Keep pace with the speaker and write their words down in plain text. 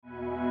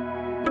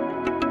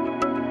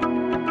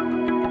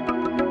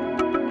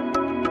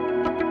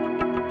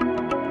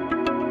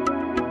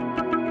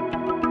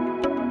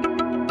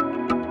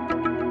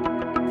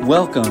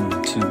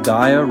Welcome to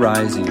Gaia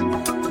Rising,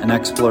 an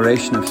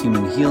exploration of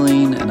human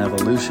healing and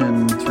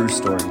evolution through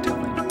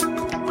storytelling.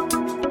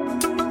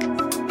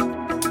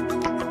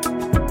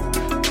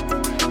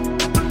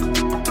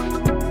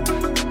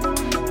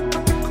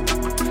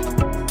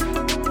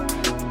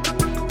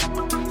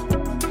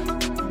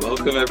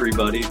 Welcome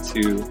everybody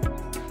to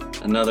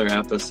another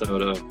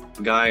episode of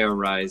Gaia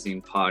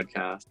Rising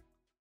podcast.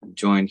 I'm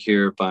joined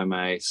here by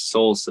my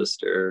soul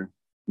sister,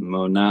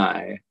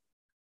 Munay.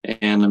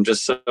 And I'm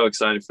just so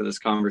excited for this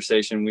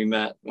conversation. We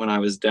met when I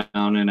was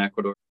down in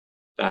Ecuador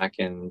back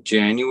in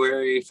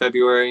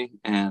February,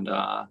 and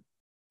I'm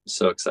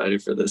so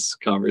excited for this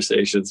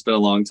conversation. It's been a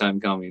long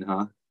time coming,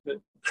 huh?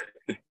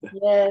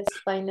 Yes,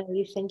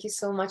 finally. Thank you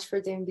so much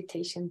for the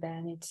invitation,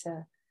 Ben. It's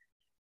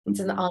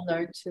an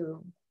honor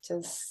to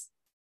just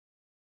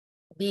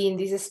be in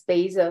this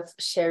space of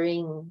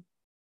sharing,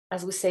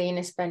 as we say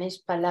in Spanish,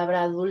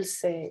 palabra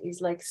dulce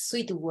is like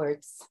sweet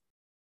words.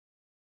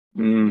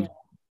 Yeah.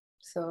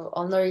 So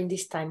honoring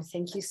this time.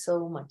 Thank you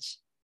so much.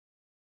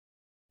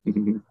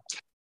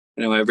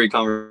 Every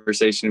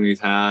conversation we've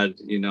had,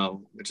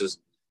 which is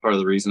part of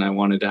the reason I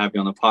wanted to have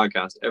you on the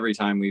podcast, every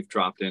time we've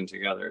dropped in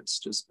together, it's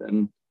just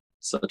been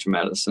such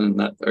medicine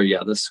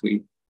the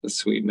sweet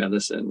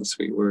medicine, the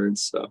sweet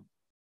words. So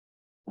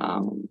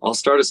I'll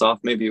start us off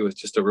maybe with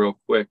just a real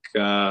quick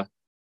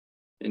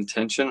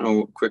intention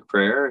or quick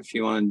prayer. If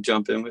you want to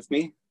jump in with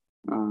me,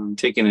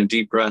 taking a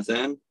deep breath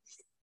in.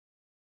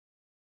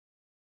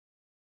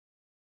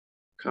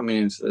 Coming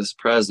into this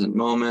present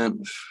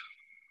moment,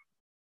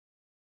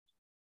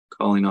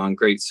 calling on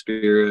Great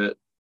Spirit,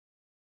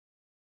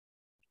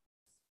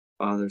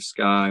 Father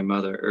Sky,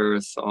 Mother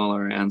Earth, all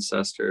our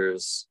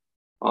ancestors,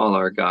 all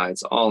our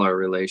guides, all our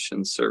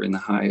relations, serving the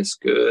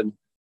highest good,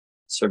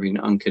 serving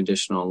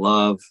unconditional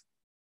love.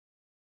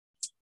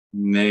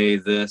 May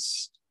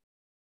this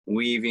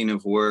weaving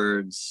of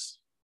words,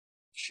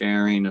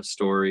 sharing of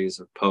stories,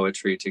 of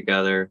poetry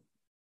together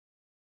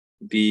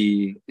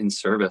be in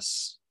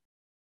service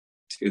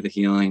to the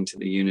healing, to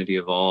the unity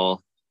of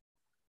all,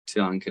 to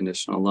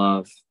unconditional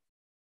love.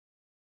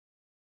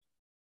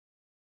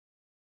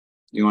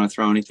 You want to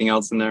throw anything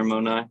else in there,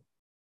 Munay?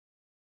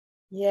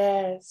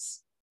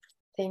 Yes.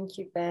 Thank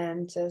you,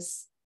 Ben.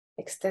 Just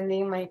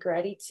extending my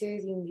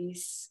gratitude in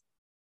this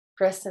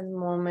present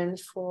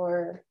moment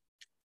for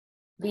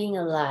being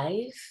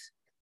alive,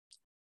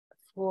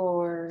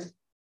 for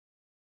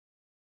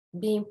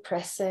being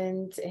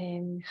present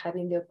and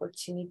having the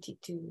opportunity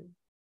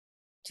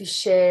to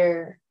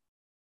share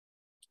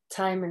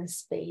time and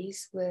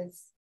space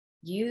with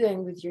you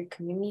and with your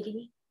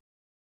community,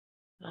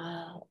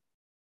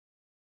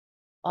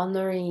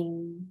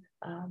 honoring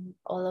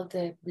all of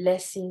the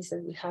blessings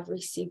that we have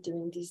received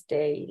during this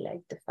day,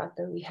 like the fact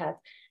that we had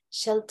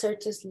shelter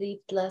to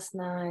sleep last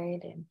night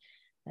and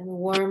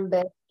warm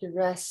bed to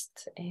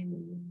rest,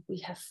 and we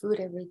have food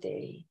every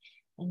day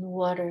and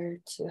water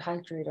to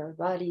hydrate our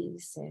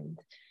bodies,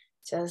 and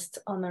just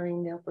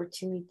honoring the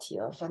opportunity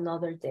of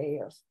another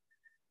day of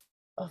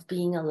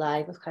being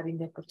alive, of having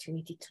the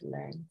opportunity to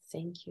learn.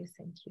 Thank you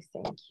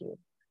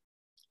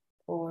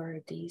for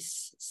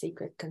this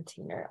sacred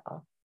container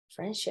of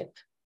friendship.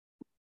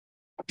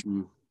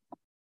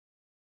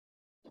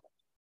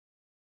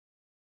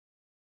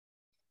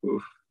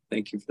 Oof,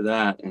 thank you for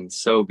that, and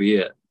so be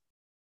it.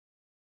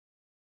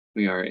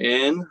 We are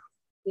in.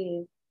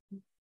 Yeah.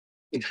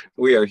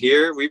 We are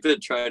here. We've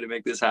been trying to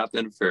make this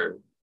happen for,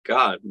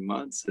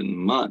 months and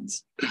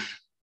months.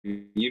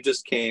 You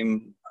just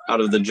came out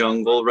of the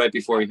jungle right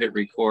before we hit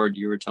record.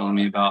 You were telling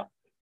me about,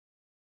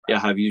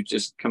 have you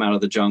just come out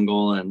of the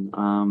jungle and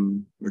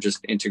we're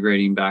just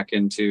integrating back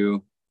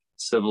into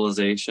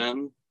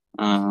civilization.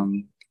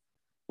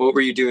 What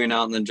were you doing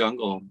out in the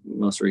jungle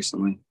most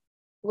recently?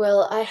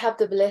 Well, I have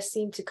the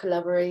blessing to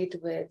collaborate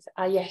with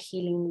Gaia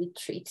Healing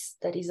Retreats.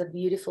 That is a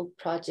beautiful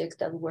project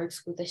that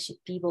works with the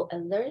Shipibo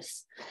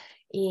elders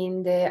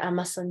in the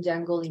Amazon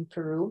jungle in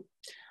Peru.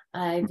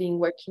 I've been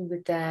working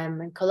with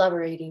them and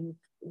collaborating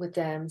with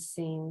them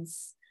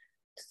since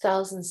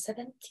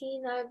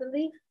 2017, I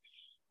believe.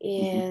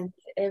 And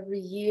every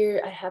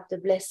year I have the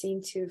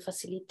blessing to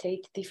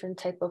facilitate different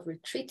type of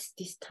retreats.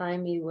 This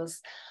time it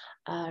was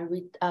a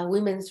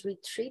women's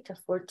retreat, a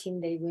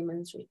 14-day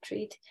women's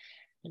retreat.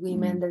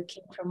 Women that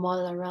came from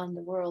all around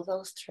the world,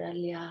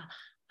 Australia,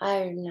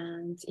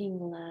 Ireland,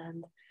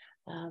 England,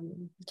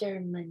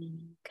 Germany,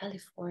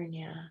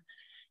 California,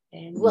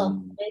 and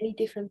many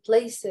different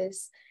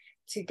places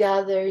to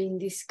gather in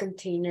these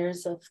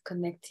containers of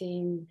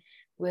connecting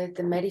with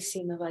the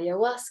medicine of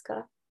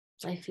ayahuasca.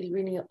 I feel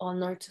really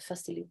honored to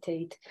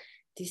facilitate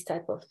this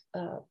type of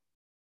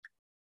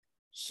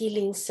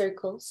healing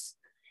circles.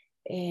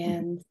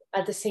 And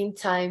at the same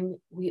time,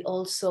 we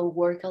also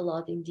work a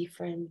lot in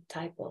different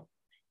type of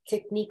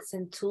techniques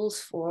and tools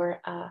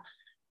for a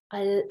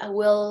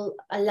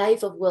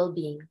life of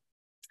well-being.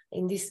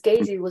 In this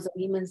case, it was a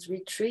women's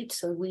retreat,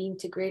 so we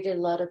integrated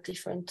a lot of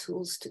different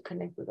tools to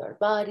connect with our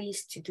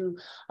bodies, to do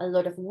a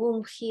lot of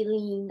womb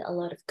healing, a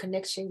lot of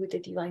connection with the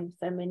divine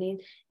feminine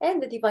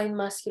and the divine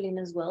masculine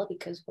as well,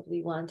 because what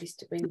we want is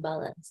to bring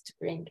balance, to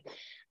bring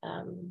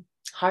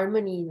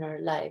harmony in our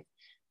life.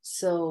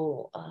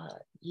 So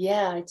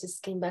yeah, I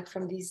just came back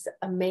from this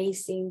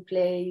amazing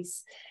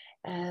place,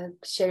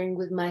 sharing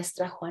with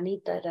Maestra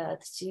Juanita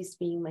that she's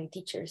been my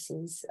teacher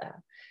since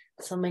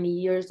so many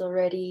years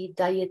already,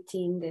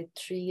 dieting the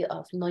tree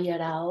of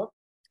Noyarao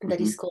that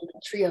is called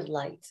the tree of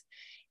light.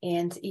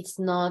 And it's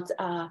not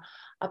a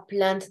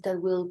plant that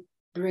will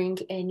bring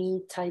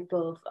any type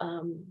of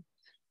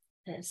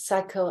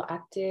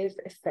psychoactive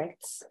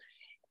effects,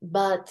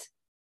 but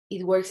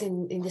it works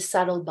in the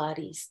subtle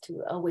bodies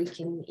to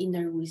awaken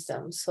inner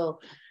wisdom. So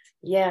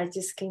yeah, I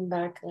just came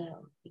back.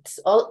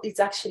 It's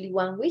actually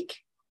 1 week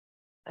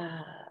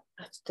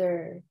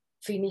after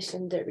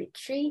finishing the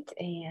retreat,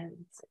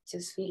 and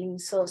just feeling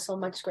so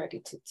much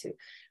gratitude to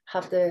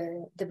have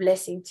the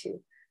blessing to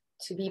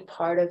be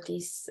part of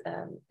these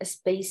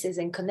spaces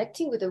and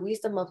connecting with the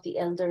wisdom of the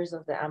elders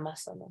of the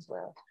Amazon as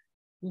well.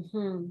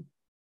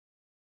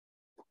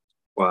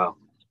 Wow.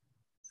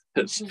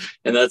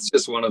 And that's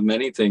just one of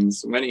many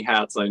things, many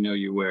hats I know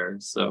you wear.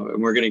 So,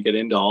 and we're going to get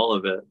into all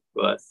of it,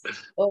 but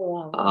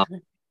wow.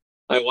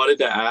 I wanted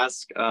to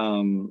ask,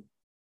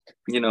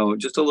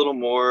 just a little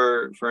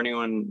more for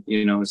anyone,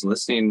 who's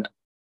listening,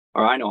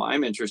 or I know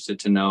I'm interested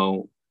to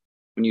know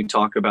when you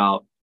talk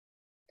about,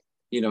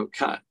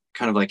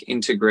 kind of like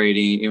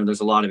integrating,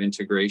 there's a lot of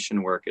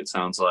integration work, it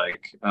sounds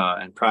like,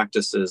 and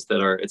practices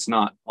that it's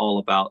not all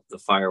about the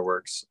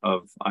fireworks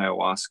of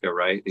ayahuasca,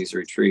 right? These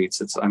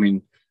retreats,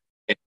 and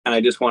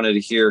I just wanted to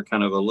hear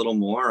kind of a little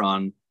more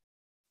on,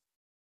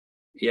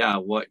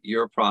 what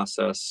your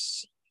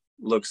process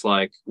looks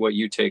like, what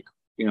you take,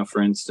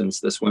 for instance,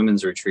 this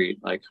women's retreat,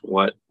 like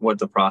what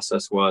the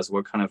process was,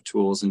 what kind of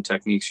tools and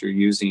techniques you're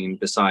using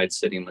besides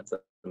sitting with the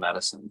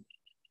medicine.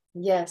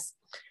 Yes.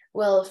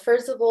 Well,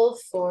 first of all,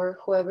 for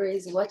whoever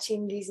is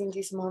watching this in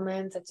this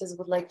moment, I just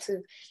would like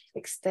to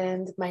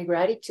extend my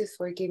gratitude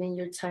for giving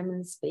your time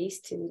and space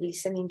to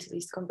listening to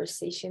this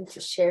conversation, to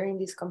sharing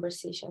this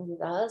conversation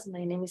with us.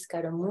 My name is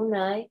Karo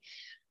Munay.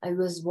 I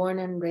was born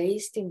and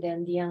raised in the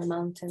Andean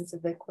mountains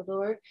of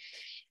Ecuador,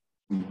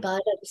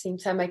 but at the same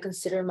time, I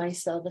consider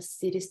myself a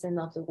citizen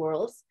of the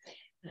world.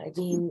 I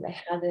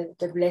had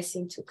the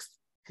blessing to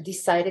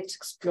decided to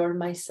explore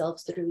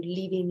myself through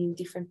living in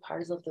different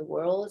parts of the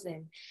world,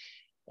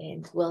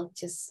 and well,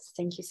 just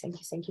thank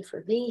you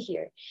for being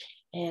here.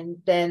 And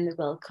then,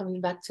 well,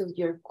 coming back to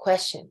your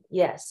question,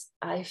 yes,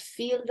 I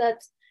feel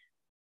that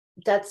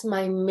that's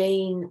my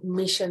main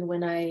mission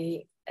when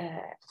I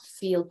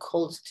feel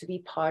called to be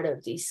part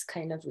of these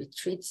kind of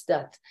retreats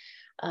that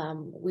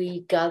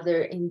we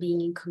gather in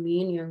being in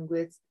communion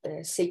with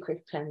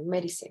sacred plant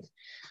medicine.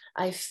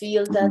 I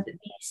feel that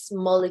these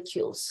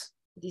molecules,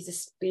 these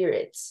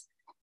spirits,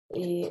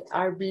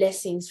 are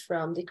blessings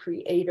from the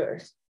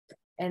Creator.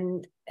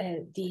 And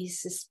these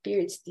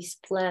spirits, these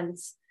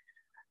plants,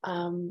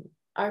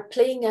 are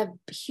playing a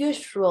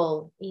huge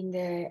role in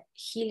the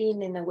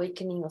healing and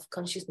awakening of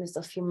consciousness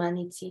of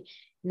humanity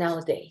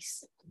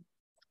nowadays.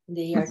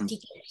 They are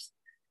teachers.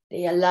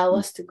 They allow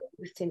us to go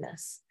within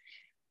us.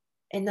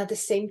 And at the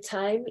same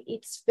time,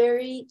 it's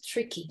very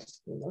tricky.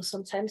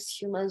 Sometimes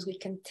humans, we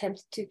can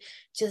tempt to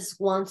just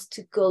want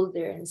to go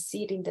there and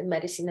sit in the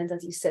medicine. And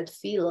as you said,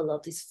 feel all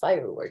of these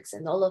fireworks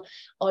and all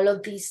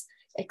of these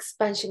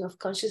expansion of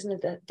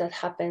consciousness that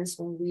happens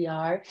when we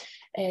are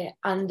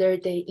under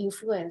the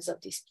influence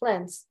of these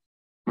plants.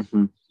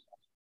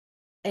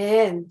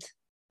 And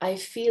I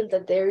feel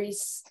that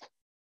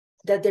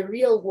the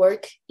real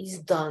work is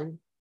done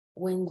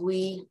when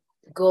we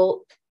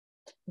go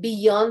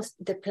beyond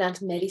the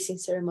plant medicine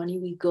ceremony.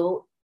 We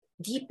go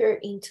deeper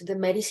into the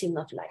medicine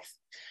of life.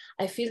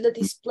 I feel that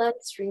these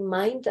plants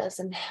remind us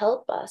and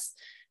help us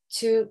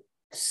to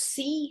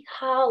see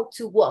how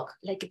to walk.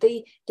 Like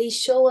they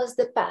show us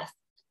the path,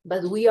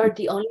 but we are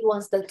the only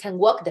ones that can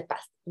walk the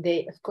path.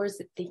 Of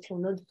course, they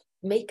cannot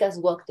make us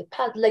walk the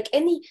path, like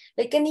any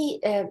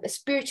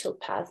spiritual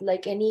path,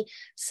 like any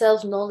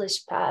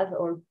self-knowledge path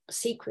or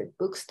secret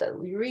books that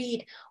we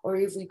read, or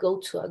if we go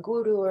to a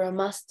guru or a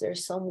master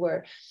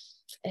somewhere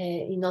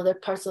in other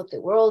parts of the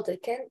world, they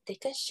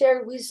can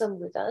share wisdom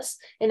with us.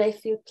 And I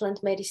feel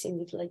plant medicine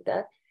is like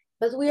that.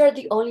 But we are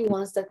the only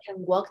ones that can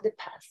walk the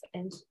path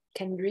and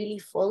can really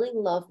fall in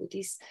love with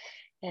this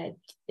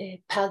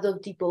path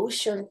of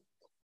devotion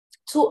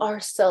to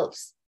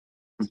ourselves.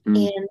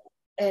 And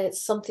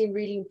something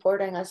really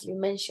important, as you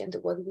mentioned,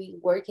 what we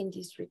work in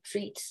these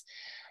retreats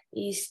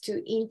is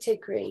to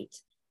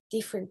integrate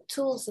different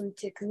tools and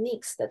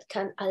techniques that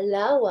can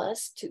allow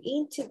us to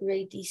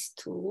integrate these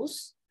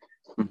tools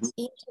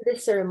into the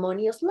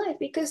ceremony of life,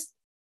 because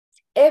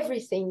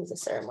everything is a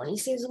ceremony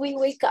since we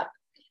wake up,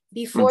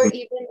 before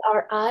even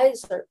our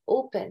eyes are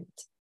opened.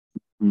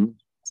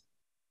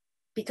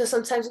 because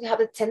sometimes we have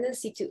a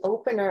tendency to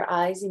open our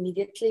eyes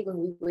immediately when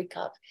we wake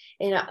up.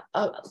 And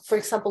for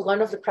example,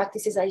 one of the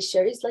practices I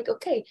share is like,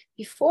 okay,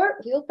 before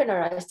we open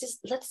our eyes, just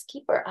let's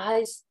keep our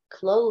eyes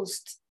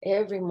closed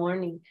every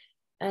morning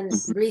and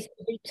breathe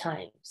 3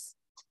 times.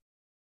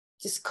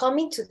 Just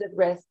coming to the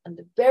breath on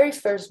the very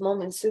first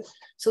moment,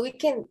 so we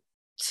can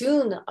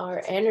tune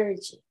our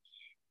energy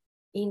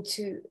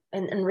into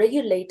and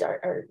regulate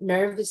our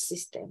nervous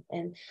system,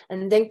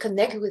 and then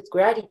connect with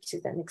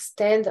gratitude and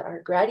extend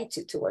our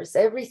gratitude towards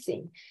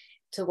everything,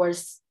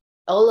 towards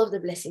all of the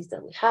blessings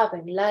that we have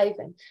in life,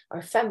 and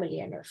our family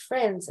and our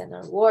friends and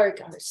our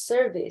work, our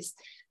service,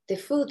 the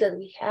food that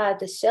we had,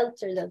 the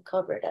shelter that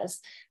covered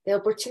us, the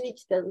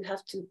opportunity that we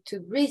have to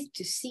breathe,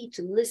 to see,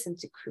 to listen,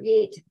 to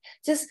create.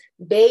 Just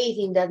bathe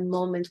in that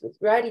moment with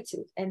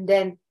gratitude, and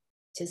then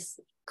just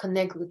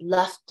connect with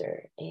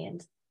laughter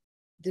and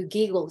do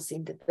giggles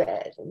in the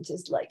bed, and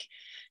just like,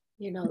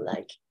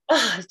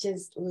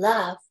 just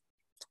laugh.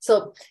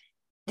 So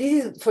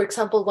this is, for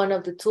example, one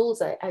of the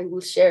tools I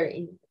will share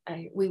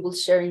we will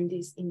share in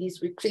these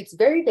retreats.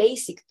 Very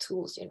basic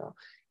tools,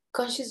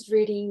 conscious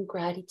breathing,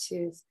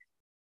 gratitude,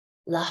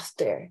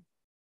 laughter,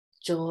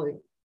 joy.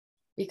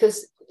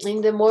 Because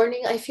in the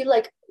morning, I feel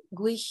like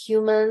we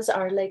humans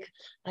are like,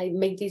 I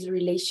make these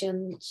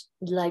relations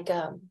like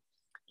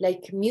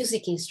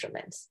music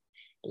instruments,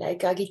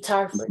 like a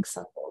guitar, for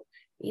example.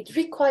 It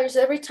requires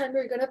every time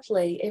we're going to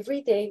play,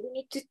 every day, we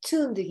need to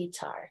tune the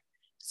guitar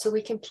so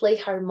we can play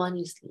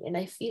harmoniously. And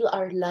I feel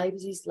our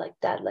lives is like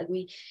that. Like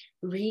we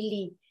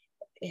really,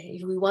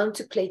 if we want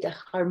to play the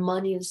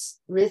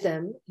harmonious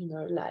rhythm in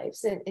our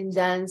lives and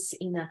dance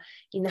in a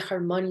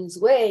harmonious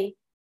way,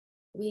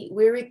 we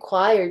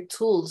require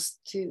tools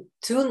to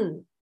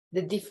tune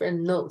the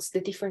different notes, the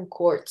different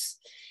chords.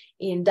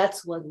 And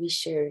that's what we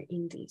share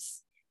in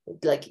this.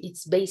 Like,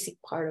 it's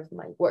basic part of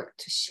my work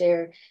to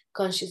share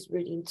conscious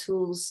breathing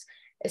tools,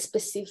 a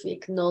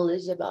specific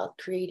knowledge about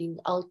creating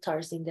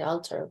altars in the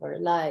altar of our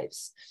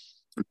lives,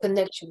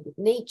 connection with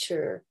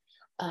nature,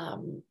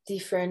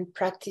 different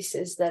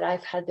practices that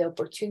I've had the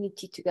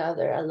opportunity to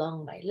gather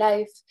along my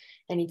life.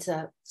 And it's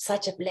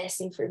such a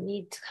blessing for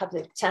me to have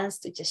the chance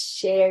to just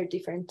share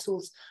different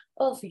tools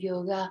of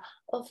yoga,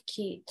 of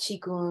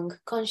qigong,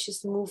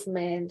 conscious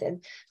movement,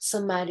 and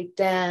somatic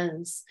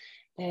dance.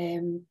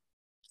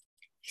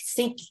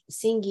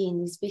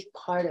 Singing is a big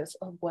part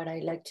of what I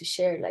like to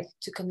share, like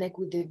to connect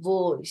with the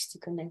voice, to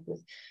connect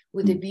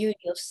with the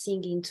beauty of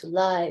singing to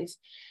life,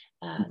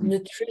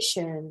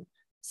 nutrition,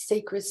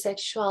 sacred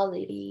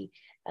sexuality,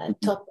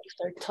 topics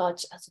are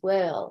touched as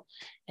well,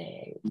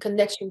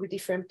 connection with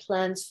different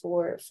plants.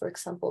 For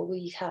example,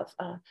 we have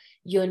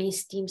yoni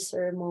steam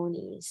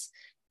ceremonies,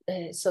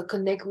 so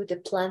connect with the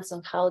plants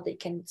on how they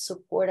can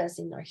support us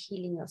in our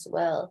healing as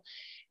well,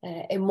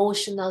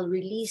 emotional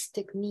release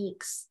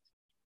techniques.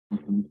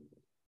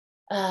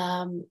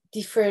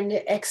 Different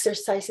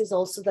exercises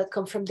also that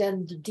come from the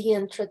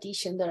Andean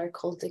tradition that are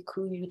called the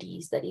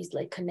kuyuris, that is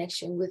like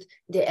connection with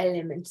the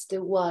elements,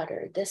 the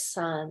water, the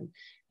sun,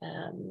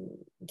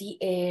 the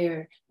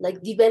air,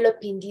 like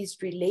developing this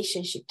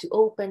relationship to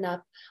open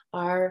up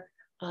our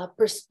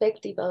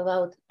perspective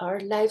about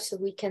our life, so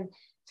we can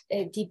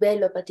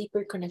develop a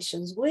deeper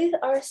connections with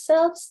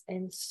ourselves,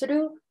 and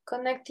through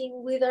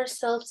connecting with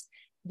ourselves,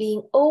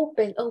 being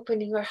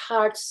opening our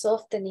hearts,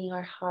 softening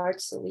our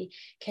hearts, so we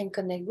can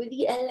connect with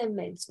the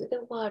elements, with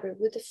the water,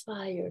 with the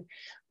fire,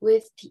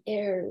 with the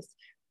earth,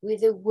 with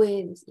the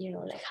wind.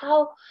 Like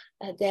how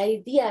the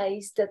idea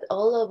is that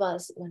all of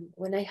us,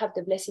 when I have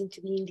the blessing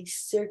to be in these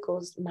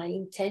circles, my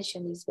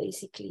intention is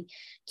basically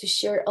to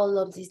share all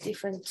of these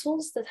different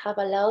tools that have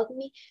allowed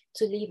me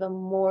to live a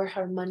more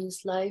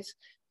harmonious life,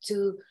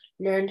 to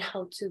learn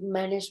how to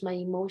manage my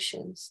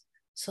emotions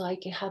so I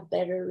can have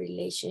better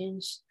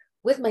relations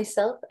with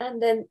myself, and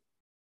then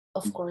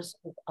of course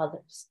with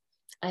others.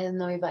 I don't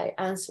know if I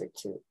answered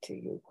to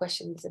your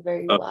question. It's a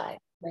very wide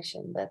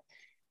question, but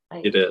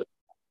you did.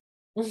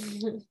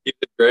 You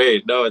did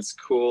great. No, it's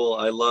cool.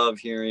 I love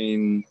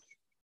hearing,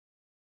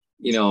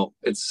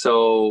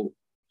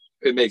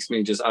 it makes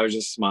me I was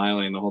just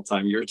smiling the whole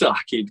time you were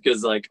talking,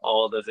 because like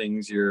all the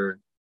things you're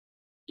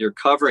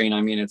covering, I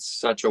mean, it's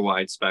such a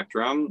wide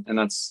spectrum, and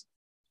that's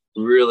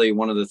really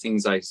one of the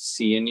things I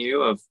see in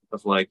you of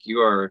like,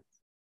 you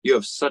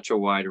have such a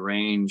wide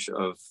range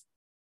of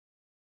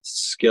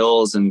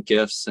skills and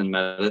gifts and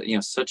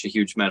such a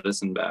huge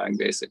medicine bag,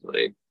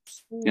 basically,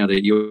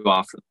 that you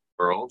offer the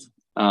world.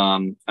 I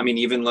mean,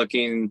 even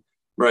looking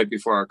right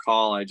before our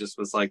call, I just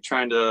was like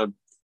trying to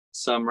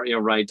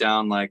write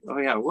down like, oh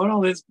yeah, what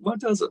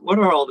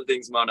are all the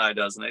things Munay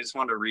does? And I just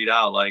wanted to read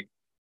out, like,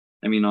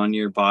 I mean, on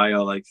your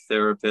bio, like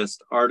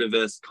therapist,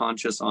 artivist,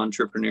 conscious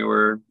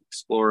entrepreneur,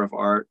 explorer of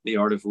art, the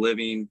art of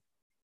living,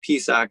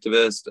 peace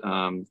activist,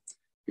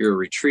 you're a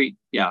retreat,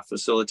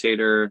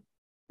 facilitator,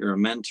 you're a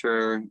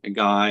mentor, a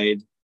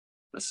guide,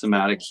 a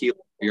somatic healer,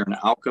 you're an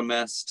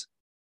alchemist.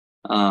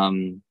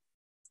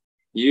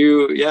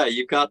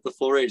 You got the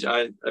full range.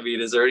 I mean,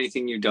 is there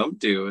anything you don't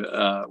do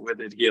with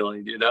it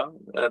healing?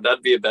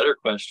 That'd be a better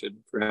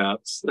question,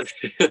 perhaps.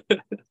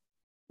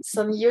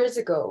 some years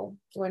ago,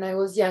 when I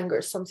was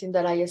younger, something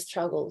that I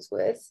struggled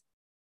with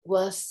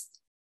was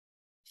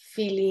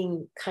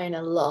feeling kind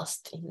of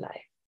lost in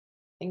life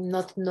and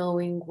not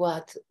knowing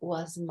what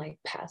was my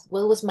path,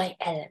 what was my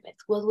element,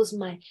 what was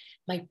my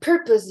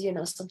purpose. You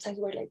know, sometimes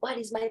we're like, what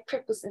is my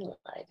purpose in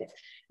life?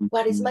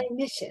 What is my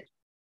mission?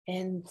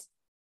 And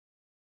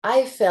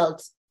I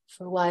felt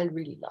for a while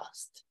really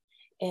lost.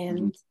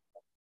 And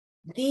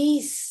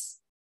this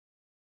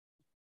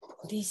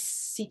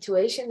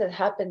situation that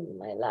happened in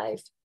my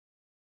life,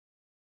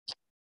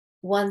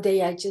 one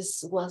day I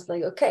just was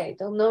like, okay, I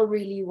don't know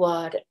really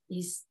what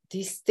is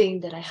this thing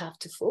that I have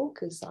to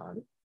focus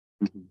on.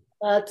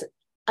 But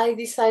I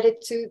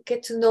decided to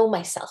get to know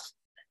myself.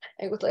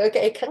 I was like,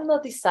 okay, I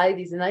cannot decide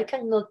this, and I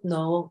cannot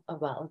know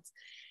about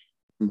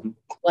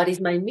what is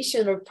my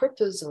mission or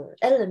purpose or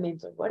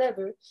element or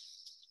whatever.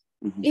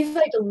 If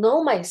I don't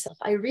know myself,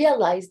 I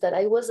realized that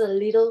I was a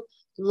little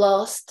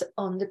lost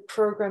on the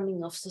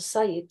programming of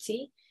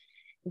society,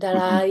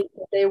 that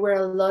there were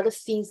a lot of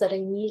things that I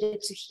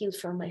needed to heal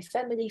from my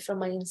family, from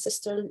my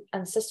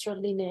ancestral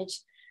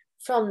lineage,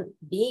 from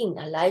being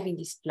alive in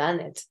this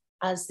planet.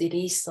 As it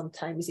is,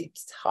 sometimes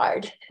it's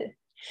hard.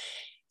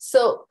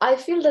 So I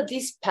feel that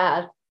this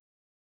path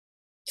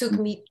took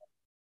me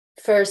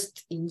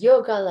first in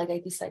yoga. Like I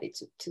decided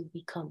to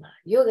become a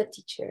yoga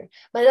teacher,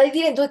 but I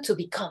didn't do it to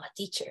become a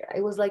teacher.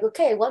 I was like,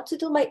 okay, I want to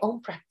do my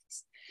own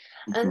practice.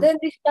 And then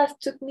this path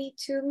took me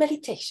to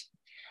meditation.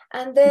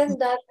 And then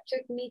that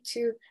took me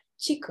to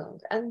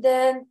Qigong. And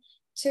then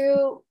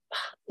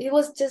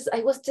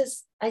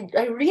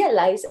I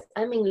realized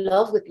I'm in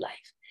love with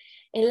life.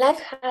 And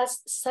life has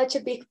such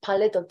a big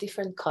palette of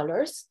different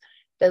colors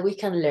that we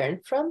can learn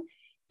from.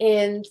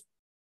 And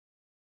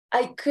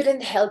I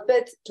couldn't help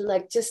it,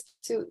 like just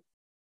to,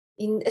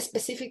 in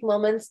specific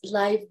moments,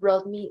 life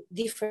brought me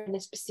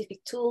different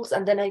specific tools.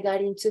 And then I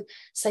got into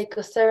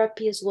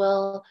psychotherapy as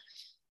well.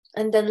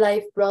 And then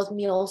life brought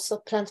me also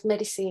plant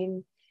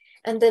medicine.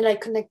 And then I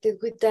connected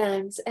with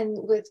dance and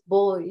with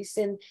voice.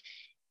 And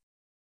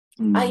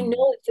I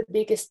know it's a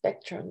big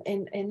spectrum.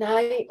 And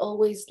I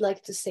always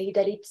like to say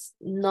that it's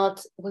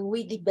not, when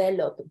we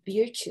develop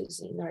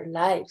virtues in our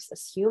lives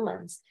as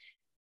humans,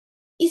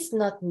 it's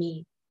not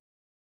me.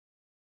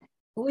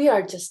 We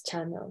are just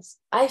channels.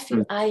 I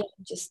feel I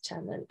am just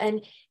channel.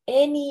 And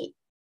anything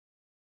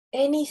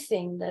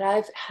that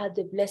I've had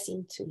the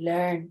blessing to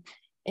learn,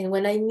 and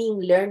when I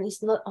mean learn,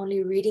 it's not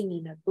only reading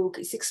in a book,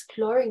 it's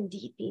exploring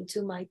deep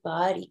into my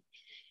body,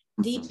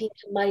 deep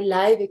into my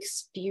life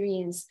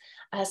experience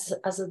as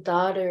a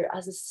daughter,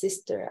 as a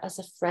sister, as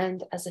a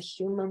friend, as a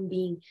human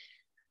being,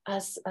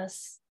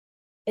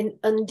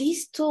 and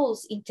these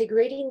tools,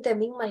 integrating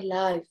them in my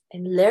life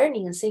and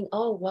learning and saying,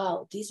 oh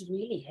wow, this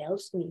really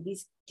helps me.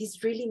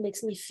 This really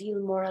makes me feel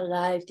more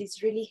alive.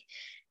 This really,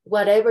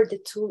 whatever the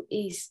tool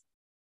is.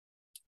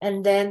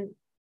 And then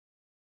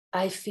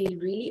I feel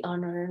really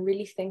honored and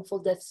really thankful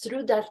that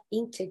through that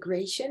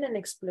integration and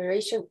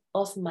exploration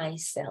of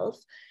myself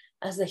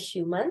as a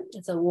human,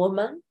 as a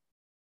woman,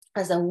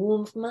 as a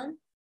woman,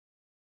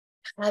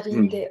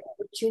 having the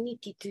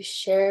opportunity to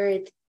share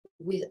it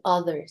with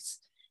others,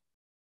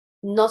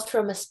 not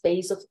from a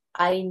space of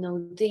I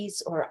know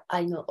this or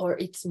I know, or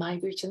it's my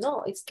virtue.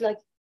 No, it's like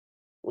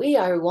we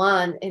are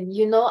one, and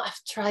you know,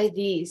 I've tried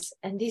this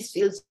and this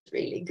feels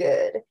really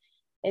good.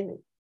 And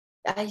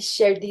I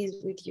share this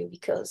with you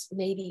because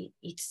maybe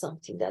it's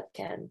something that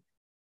can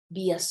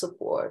be a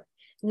support,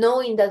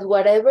 knowing that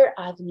whatever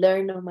I've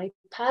learned on my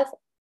path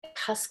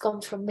has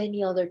come from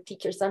many other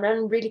teachers. And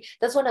I'm really,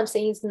 that's what I'm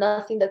saying, it's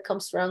nothing that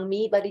comes from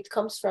me, but it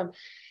comes from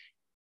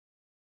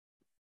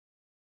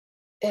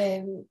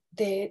the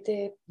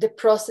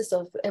process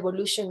of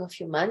evolution of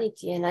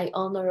humanity. And I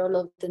honor all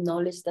of the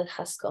knowledge that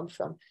has come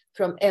from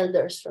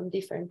elders from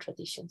different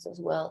traditions as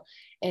well.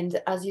 And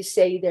as you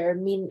say,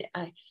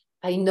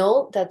 I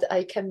know that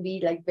I can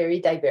be like very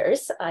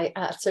diverse. At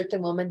a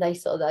certain moment I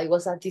thought I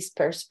was a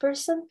dispersed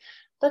person,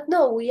 but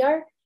no, we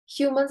are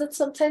humans that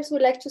sometimes we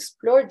like to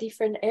explore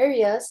different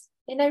areas.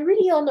 And I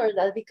really honor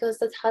that, because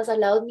that has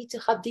allowed me to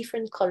have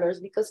different colors,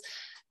 because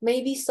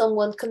maybe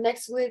someone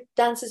connects with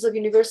dances of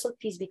universal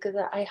peace because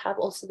I have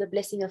also the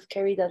blessing of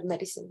carry that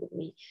medicine with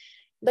me.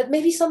 But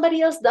maybe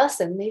somebody else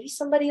doesn't. Maybe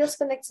somebody else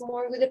connects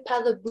more with the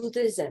path of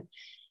Buddhism.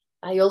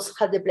 I also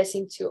had the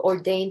blessing to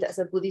ordain as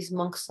a Buddhist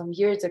monk some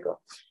years ago,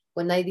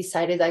 when I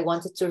decided I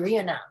wanted to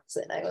renounce.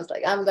 And I was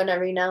like, I'm going to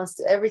renounce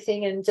to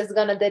everything and just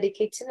going to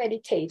dedicate to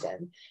meditate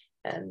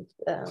and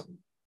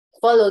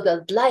follow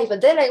that life.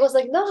 And then I was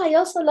like, no, I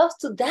also love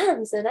to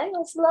dance and I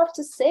also love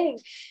to sing.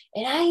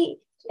 And I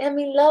am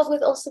in love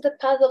with also the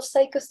path of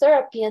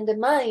psychotherapy and the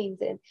mind.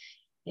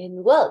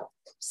 And well,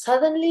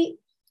 suddenly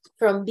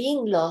from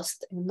being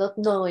lost and not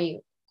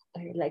knowing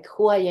like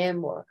who I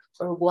am or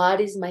what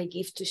is my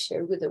gift to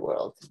share with the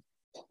world,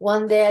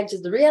 one day I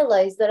just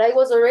realized that I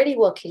was already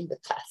walking the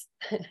path.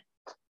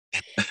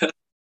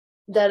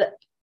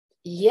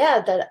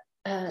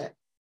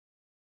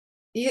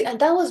 And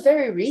that was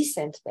very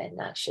recent, Ben,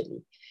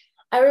 actually.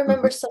 I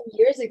remember some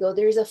years ago,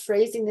 there is a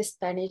phrase in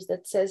Spanish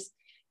that says,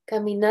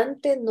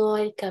 Caminante no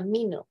hay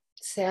camino,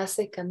 se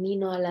hace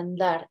camino al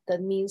andar.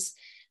 That means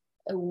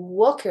a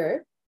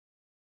walker,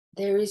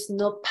 there is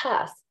no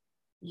path.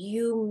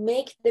 You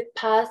make the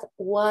path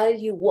while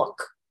you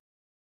walk.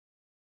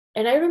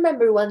 And I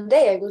remember one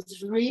day I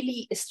was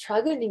really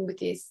struggling with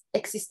this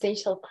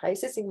existential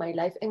crisis in my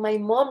life. And my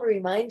mom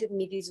reminded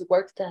me this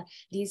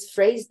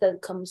phrase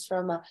that comes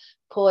from a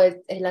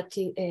poet, a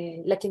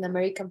Latin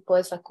American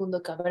poet, Facundo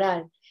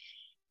Cabral.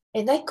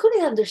 And I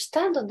couldn't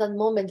understand on that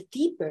moment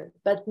deeper.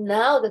 But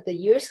now that the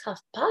years have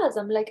passed,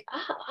 I'm like,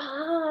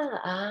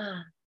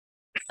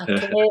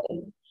 okay,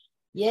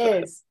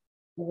 yes.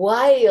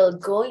 While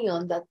going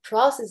on that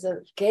process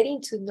of getting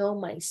to know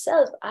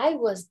myself, I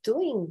was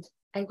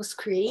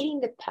creating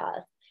the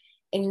path.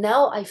 And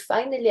now I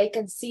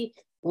can see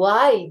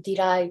why did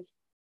I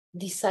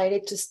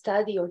decided to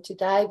study or to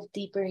dive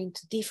deeper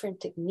into different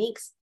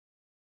techniques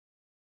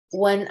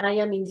when I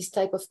am in this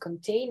type of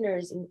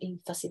containers, in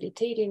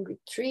facilitating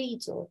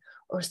retreats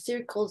or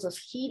circles of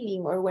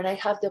healing, or when I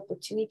have the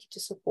opportunity to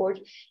support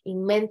in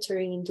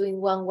mentoring, in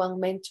doing one-on-one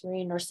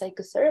mentoring or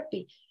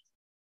psychotherapy.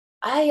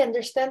 I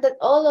understand that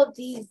all of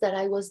these that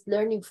I was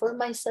learning for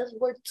myself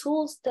were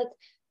tools that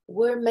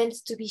were meant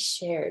to be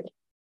shared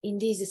in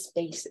these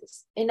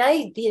spaces. And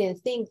I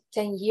didn't think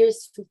 10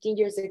 years, 15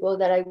 years ago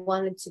that I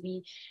wanted to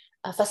be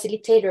a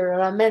facilitator or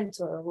a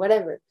mentor or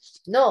whatever.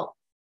 No,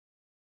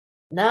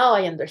 now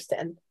I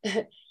understand.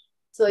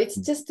 So it's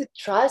just to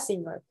trust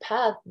in our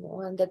path,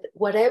 and that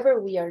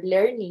whatever we are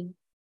learning,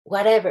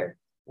 whatever,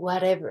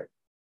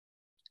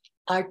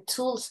 are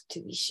tools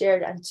to be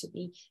shared and to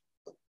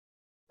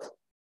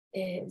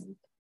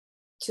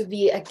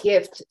be a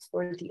gift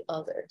for the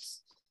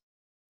others.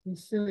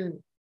 Mm-hmm.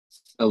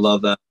 I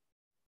love that.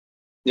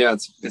 Yeah,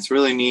 it's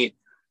really neat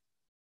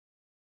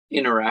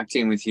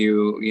interacting with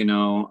you.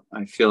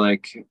 I feel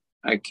like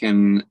I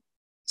can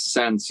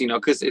sense,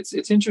 because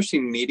it's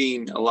interesting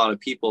meeting a lot of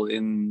people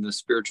in the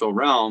spiritual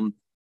realm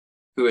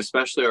who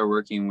especially are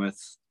working with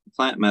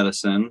plant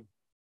medicine,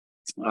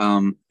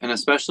 and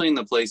especially in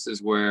the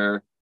places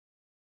where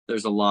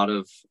there's a lot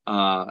of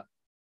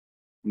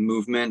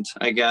movement,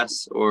 I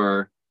guess,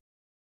 or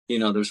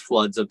there's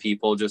floods of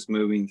people just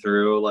moving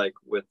through, like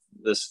with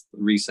this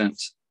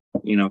recent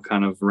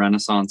kind of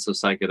renaissance of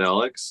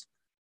psychedelics.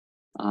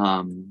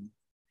 And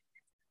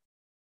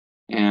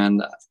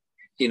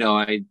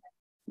I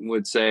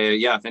would say,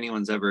 yeah, if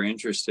anyone's ever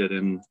interested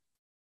in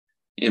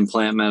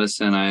plant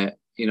medicine,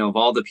 of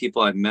all the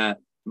people I've met,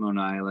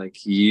 Munay,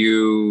 like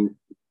you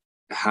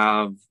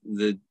have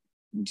the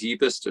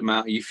deepest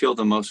amount, you feel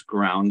the most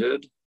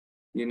grounded,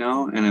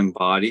 and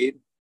embodied.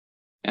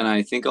 And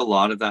I think a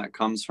lot of that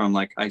comes from,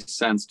 like, I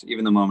sensed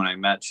even the moment I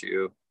met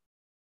you,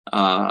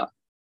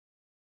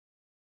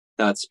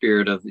 that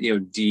spirit of,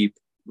 deep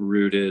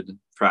rooted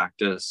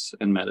practice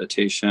and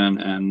meditation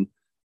and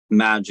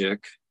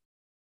magic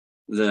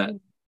that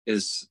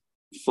is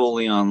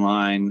fully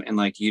online. And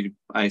like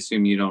I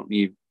assume you don't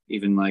need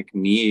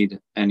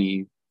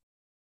any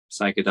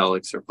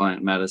psychedelics or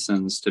plant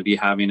medicines to be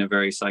having a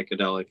very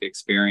psychedelic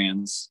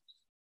experience.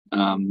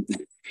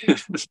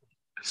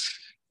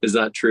 Is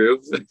that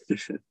true?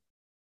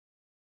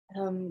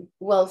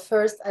 Well,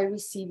 first, I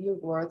receive your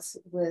words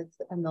with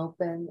an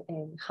open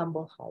and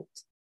humble heart.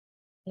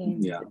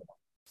 And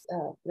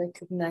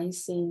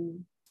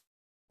recognizing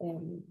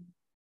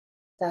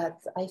that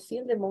I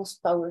feel the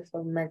most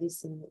powerful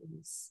medicine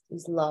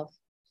is love.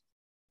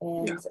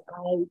 And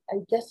I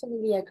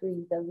definitely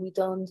agree that we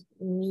don't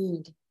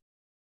need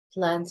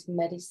plant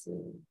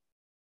medicine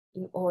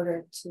in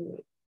order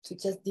to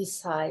just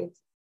decide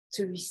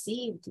to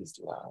receive this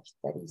love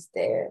that is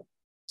there,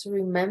 to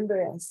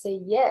remember and say,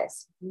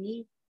 yes,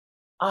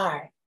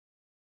 I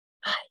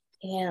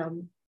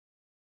am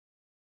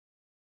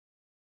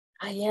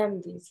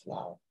this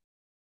love.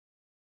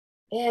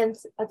 And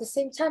at the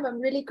same time, I'm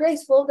really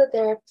grateful that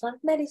there are plant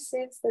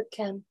medicines that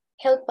can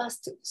help us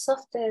to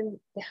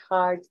soften the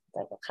heart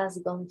that has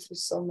gone through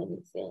so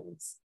many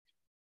things,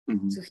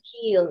 to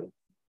heal.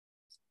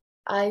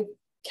 I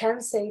can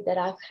say that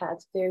I've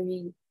had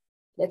very,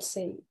 let's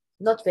say,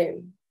 not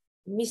very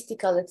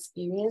mystical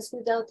experience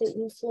without the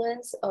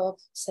influence of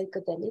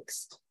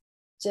psychedelics,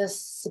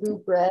 just through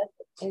breath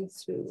and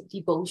through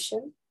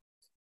devotion.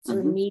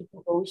 For me,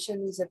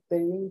 devotion is a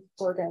very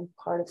important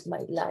part of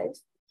my life.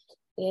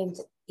 And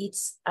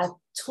it's a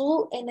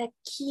tool and a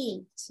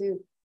key to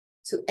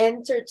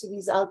enter to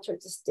these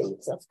altered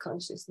states of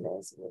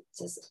consciousness, with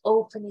just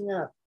opening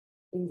up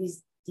in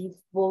this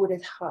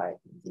devoted heart,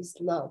 this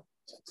love,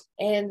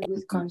 and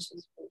with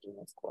conscious breathing,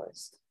 of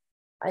course.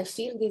 I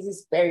feel this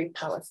is very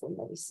powerful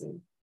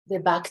medicine, the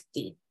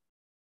Bhakti.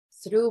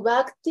 Through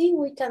Bhakti,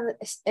 we can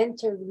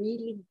enter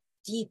really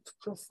deep,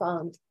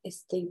 profound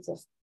states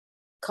of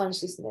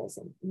consciousness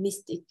and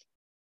mystic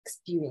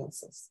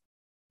experiences.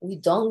 We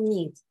don't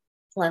need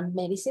plant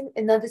medicine.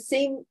 And at the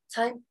same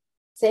time,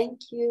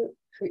 thank you,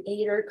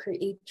 Creator,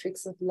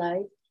 Creatrix of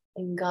life,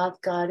 and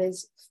God,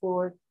 Goddess,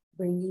 for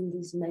bringing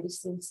these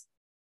medicines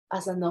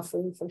as an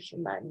offering for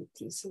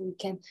humanity, so we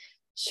can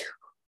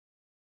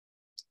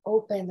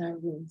open our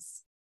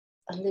wings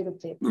a little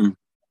bit, Mm.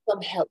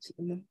 some help,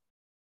 you know.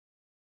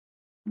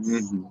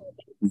 Mm-hmm.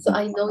 So Mm-hmm.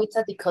 I know it's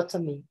a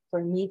dichotomy.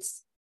 For me,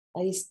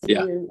 I Yeah.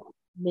 still,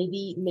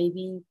 maybe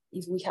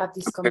if we have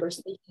this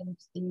conversation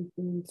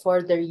in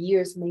further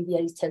years, maybe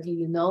I tell you,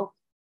 you know,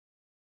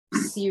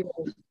 zero,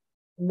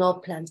 no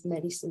plant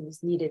medicine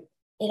is needed.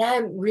 And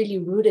I'm really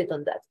rooted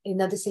on that.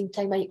 And at the same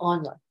time, I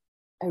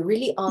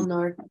really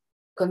honor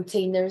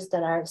containers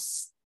that are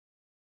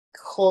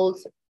held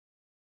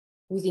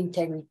with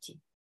integrity,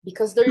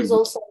 because there is Mhm.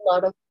 also a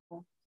lot of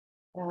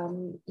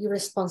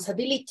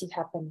irresponsibility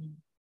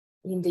happening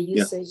in the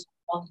Yeah. usage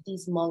of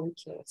these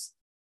molecules.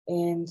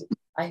 And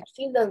I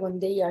feel that when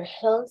they are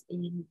held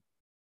in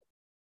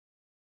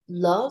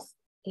love,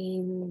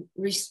 in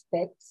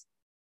respect,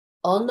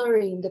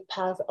 honoring the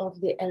path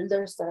of the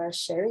elders that are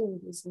sharing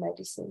these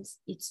medicines,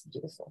 it's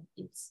beautiful.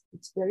 It's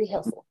very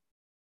helpful.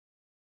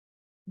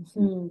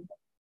 Mm-hmm.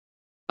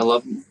 I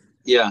love,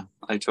 yeah,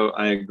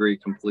 I agree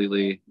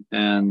completely.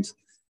 And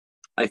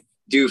I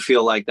do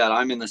feel like that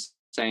I'm in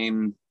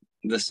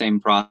the same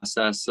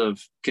process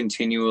of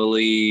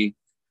continually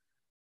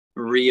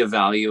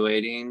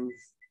reevaluating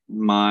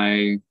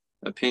my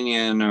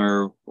opinion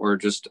or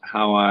just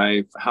how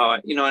I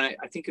you know, and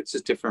I think it's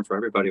just different for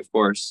everybody, of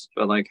course,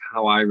 but like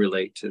how I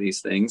relate to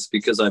these things,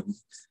 because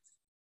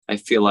I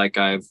feel like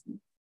I've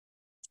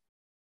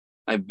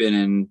been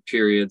in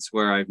periods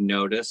where I've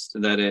noticed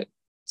that it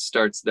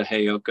starts the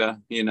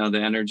heyoka, you know, the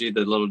energy,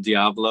 the little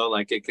diablo,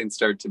 like it can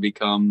start to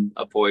become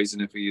a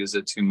poison if we use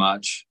it too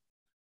much.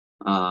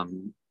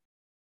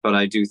 But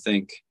I do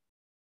think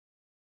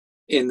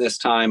in this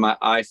time,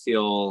 I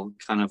feel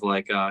kind of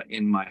like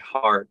in my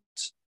heart,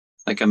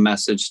 like a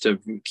message to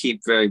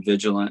keep very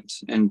vigilant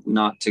and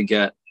not to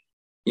get,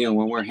 you know,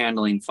 when we're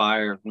handling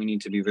fire, we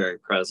need to be very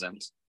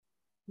present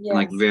and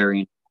like Yes.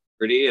 very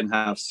integrity and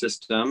have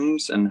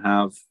systems and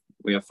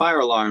we have fire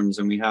alarms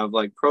and we have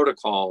like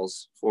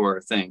protocols for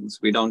things.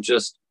 We don't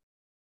just,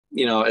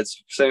 you know,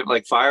 it's say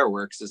like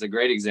fireworks is a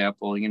great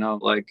example, you know,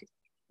 like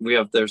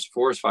there's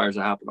forest fires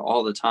that happen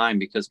all the time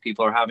because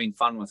people are having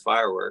fun with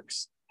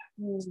fireworks.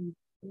 Mm-hmm.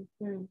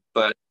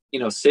 But, you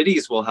know,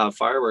 cities will have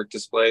firework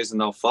displays and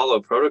they'll follow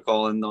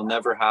protocol and they'll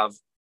never have,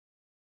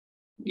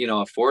 you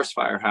know, a forest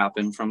fire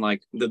happen from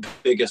like the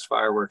biggest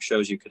fireworks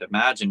shows you could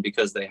imagine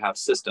because they have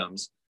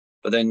systems.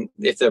 But then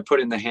if they're put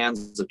in the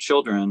hands of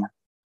children,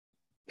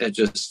 it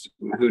just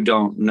who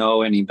don't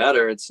know any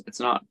better, it's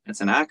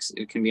an accident.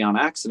 It can be on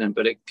accident,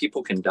 but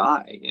people can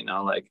die, you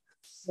know, like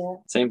Yeah.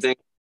 same thing.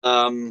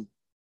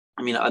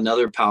 I mean,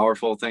 another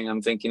powerful thing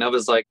I'm thinking of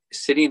is like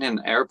sitting in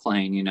an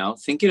airplane, you know,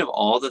 thinking of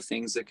all the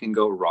things that can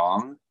go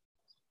wrong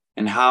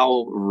and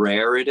how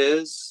rare it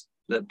is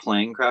that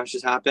plane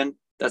crashes happen.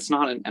 That's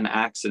not an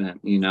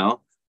accident, you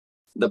know.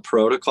 The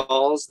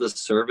protocols, the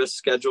service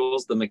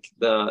schedules,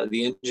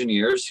 the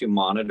engineers who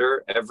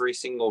monitor every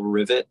single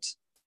rivet,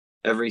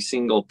 every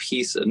single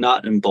piece of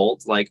nut and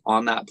bolt like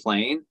on that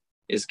plane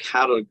is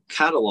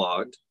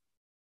cataloged,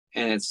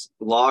 and it's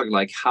logged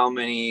like how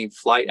many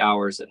flight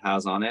hours it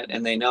has on it,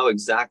 and they know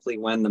exactly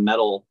when the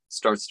metal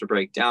starts to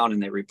break down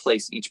and they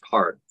replace each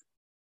part,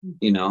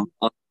 you know,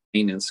 on the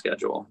maintenance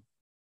schedule.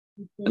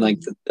 Mm-hmm. And like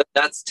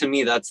that's, to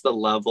me, that's the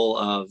level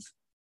of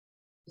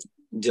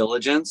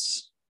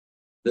diligence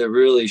that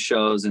really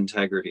shows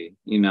integrity,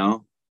 you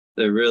know,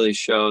 that really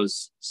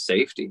shows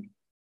safety.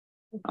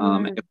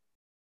 Mm-hmm.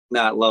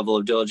 That level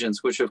of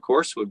diligence, which of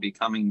course would be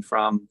coming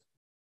from,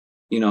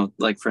 you know,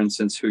 like for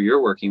instance, who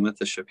you're working with,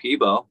 the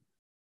Shipibo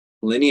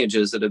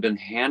lineages that have been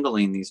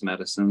handling these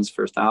medicines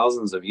for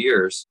thousands of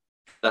years.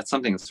 That's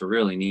something that's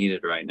really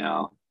needed right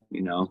now,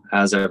 you know,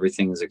 as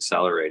everything is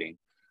accelerating.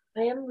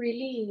 I'm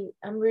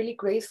really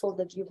grateful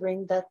that you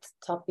bring that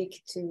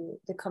topic to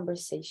the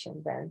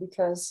conversation, Ben,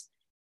 because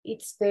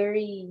it's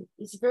very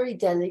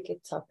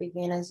delicate topic.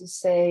 And as you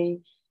say,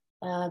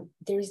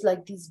 there's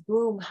like this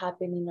boom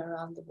happening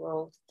around the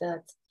world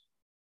that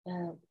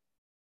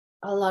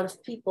a lot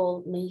of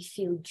people may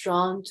feel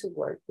drawn to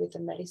work with the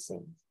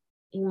medicine.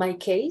 In my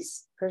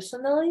case,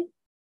 personally,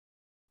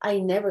 I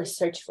never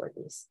searched for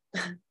this.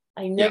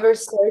 I never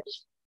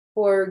searched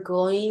for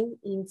going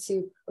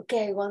into,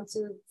 okay, I want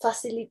to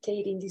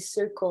facilitate in these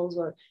circles,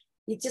 or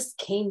it just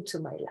came to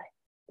my life.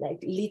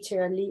 Like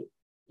literally,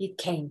 it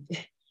came.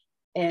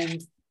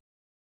 And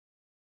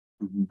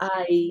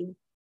Mm-hmm.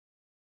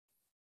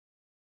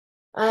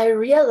 I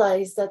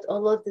realized that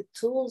all of the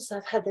tools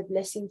I've had the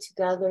blessing to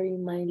gather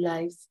in my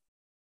life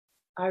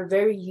are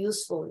very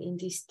useful in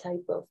this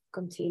type of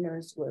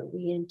containers where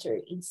we enter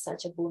in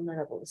such a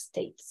vulnerable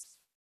states.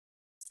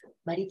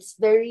 But it's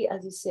very,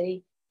 as you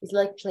say, it's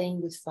like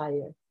playing with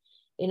fire.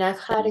 And I've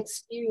had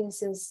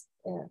experiences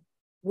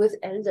with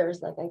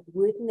elders, like I've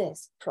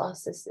witnessed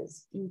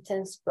processes,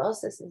 intense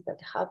processes that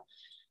have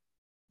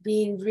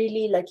been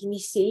really like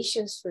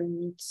initiations for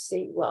me to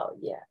say, wow,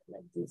 yeah,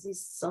 like this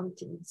is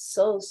something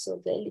so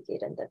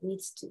delicate and that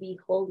needs to be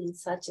held in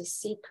such a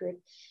sacred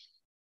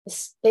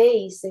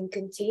space and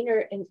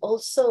container. And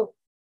also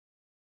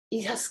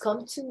it has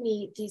come to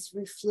me this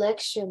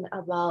reflection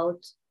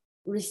about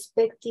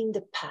respecting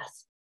the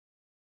path,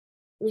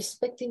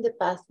 respecting the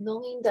path,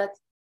 knowing that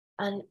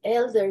an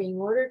elder, in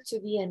order to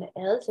be an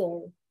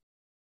elder,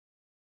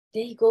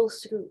 they go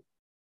through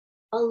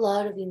a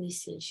lot of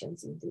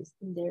initiations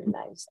in their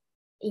lives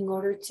in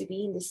order to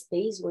be in the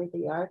space where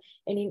they are,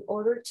 and in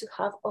order to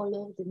have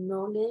all of the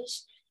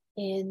knowledge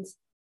and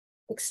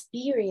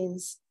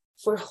experience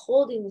for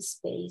holding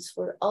space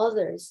for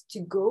others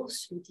to go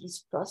through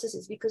these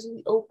processes, because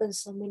we open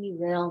so many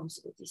realms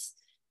with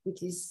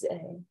these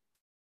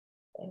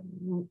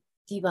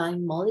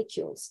divine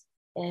molecules,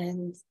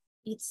 and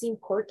it's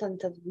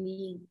important that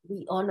we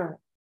honor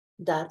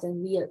that,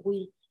 and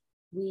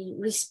we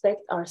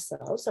respect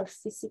ourselves, our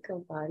physical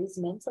bodies,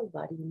 mental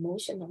body,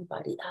 emotional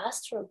body,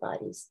 astral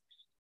bodies,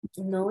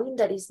 knowing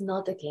that it's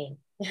not a game.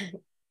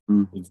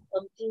 It's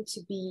something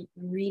to be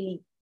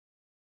really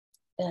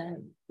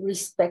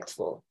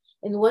respectful.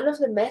 And one of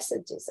the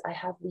messages I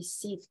have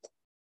received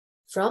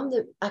from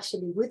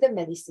with the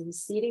medicine,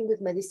 sitting with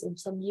medicine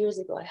some years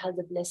ago, I had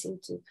the blessing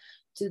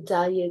to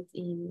diet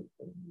in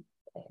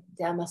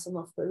the Amazon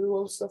of Peru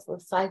also for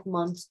 5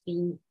 months,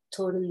 being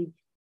totally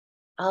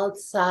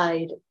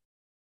outside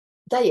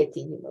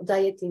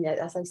dieting,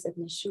 as I said,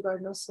 no sugar,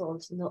 no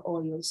salt, no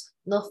oils,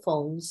 no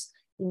phones,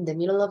 in the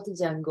middle of the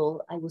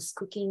jungle. I was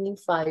cooking in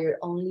fire,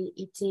 only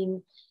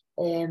eating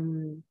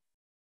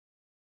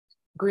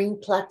green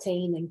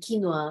plantain and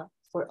quinoa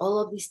for all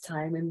of this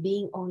time, and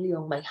being only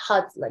on my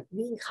hut, like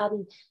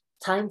having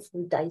time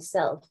for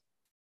thyself.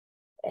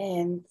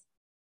 And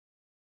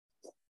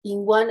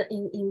in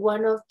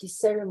one of the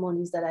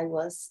ceremonies that I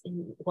was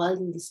in, while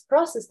in this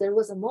process, there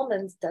was a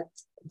moment that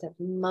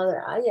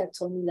Mother Aya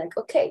told me, like,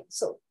 okay,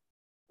 so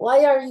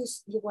why are you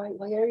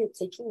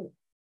taking it?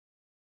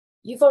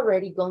 You've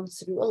already gone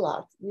through a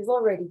lot. You've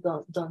already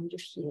done your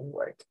healing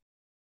work.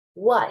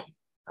 Why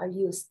are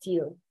you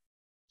still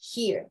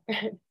here?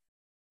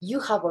 You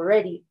have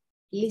already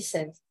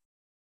listened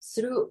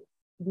through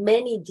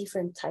many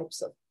different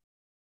types of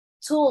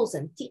tools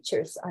and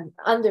teachers, and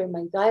under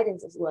my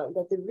guidance as well,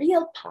 that the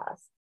real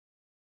path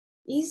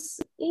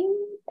is in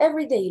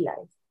everyday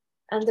life.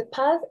 And the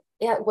path,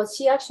 what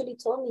she actually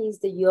told me, is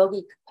the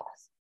yogic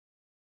path.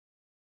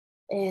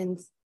 And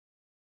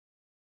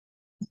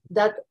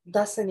that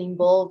doesn't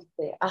involve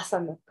the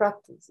asana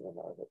practice.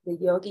 The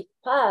yogic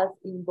path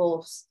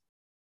involves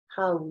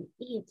how we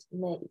eat,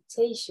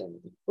 meditation,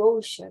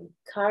 devotion,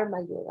 karma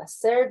yoga,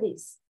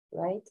 service,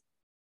 right?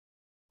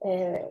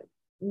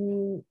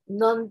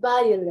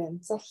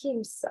 Non-violence,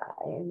 ahimsa,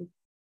 and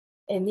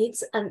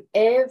it's an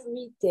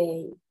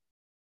everyday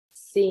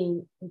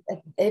thing,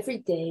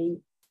 everyday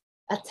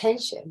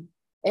attention,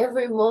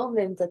 every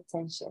moment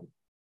attention,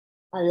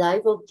 a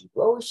life of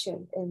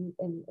devotion, and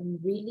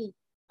really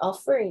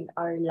offering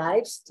our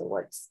lives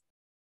towards.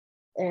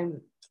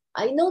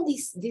 I know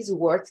this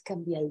word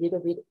can be a little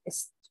bit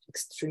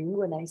extreme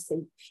when I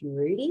say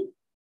purity,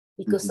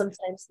 because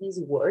sometimes this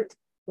word,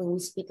 when we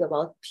speak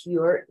about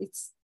pure,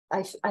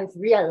 I've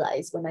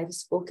realized when I've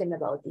spoken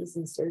about this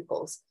in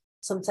circles,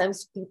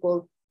 sometimes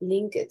people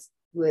link it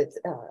with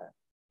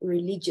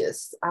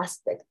religious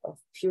aspect of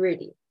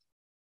purity,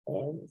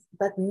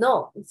 but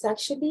no, it's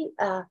actually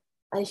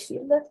I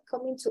feel that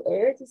coming to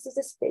Earth, this is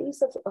a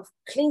space of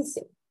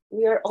cleansing.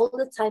 We are all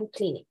the time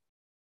cleaning.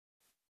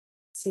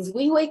 Since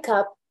we wake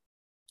up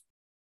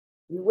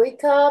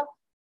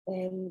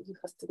and you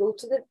have to go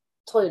to the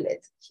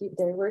toilet.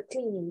 Then we're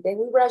cleaning. Then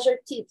we brush our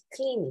teeth,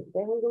 cleaning.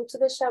 Then we go to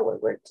the shower,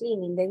 we're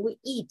cleaning. Then we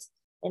eat.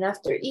 And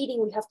after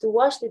eating, we have to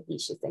wash the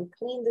dishes and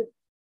clean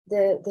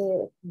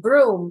the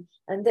broom.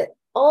 And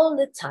all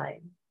the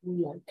time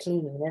we are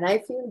cleaning. And I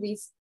feel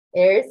this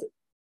earth,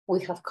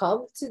 we have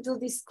come to do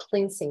this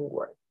cleansing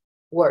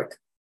work.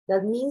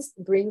 That means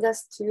bring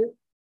us to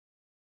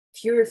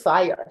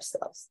purify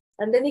ourselves.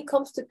 And then it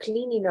comes to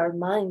cleaning our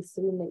mind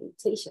through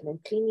meditation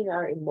and cleaning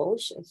our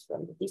emotions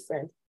from the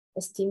different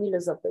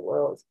stimulus of the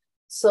world.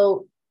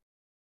 So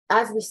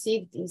I've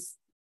received this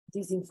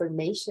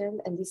information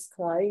and this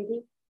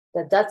clarity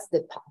that's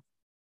the path,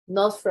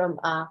 not from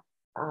a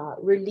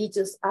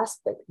religious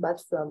aspect,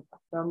 but from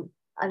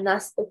an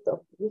aspect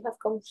of we have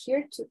come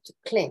here to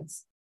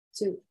cleanse,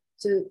 to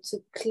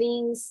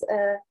cleanse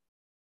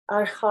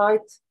our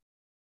heart,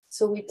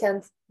 so we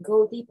can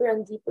go deeper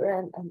and deeper,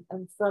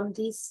 and from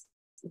this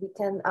we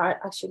can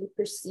actually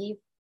perceive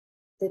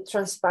the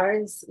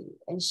transparency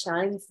and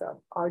shine from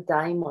our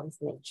diamond's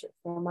nature,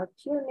 from our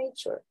pure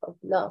nature of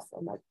love,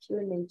 from our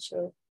pure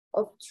nature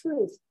of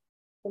truth,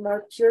 from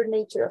our pure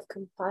nature of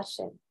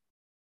compassion.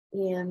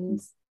 And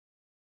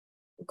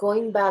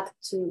going back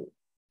to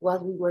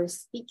what we were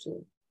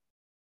speaking,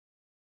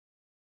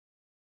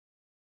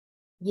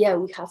 yeah,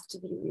 we have to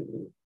be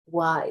really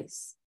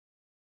wise.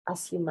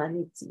 As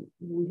humanity,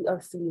 we are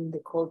feeling the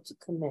call to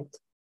connect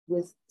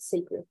with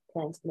sacred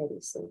plant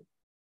medicine.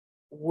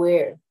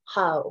 Where,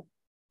 how,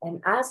 and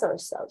ask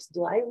ourselves,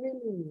 do I really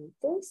need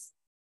this?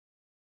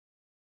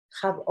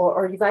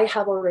 Or if I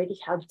have already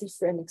had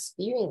different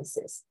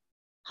experiences,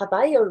 have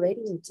I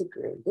already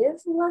integrated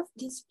what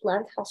this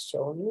plant has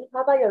shown me?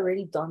 Have I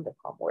already done the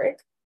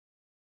homework?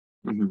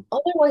 Mm-hmm.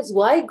 Otherwise,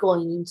 why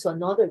going into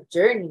another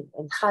journey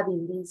and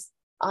having this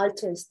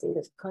altered state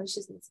of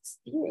consciousness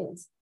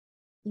experience.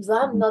 If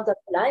I'm not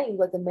applying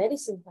what the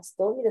medicine has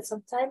told me, that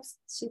sometimes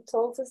she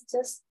told us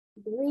just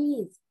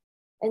breathe.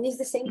 And it's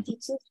the same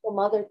teachings from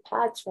other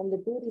paths, from the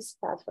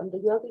Buddhist path, from the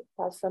yogic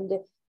path, from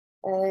the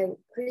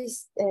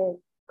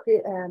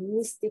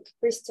mystic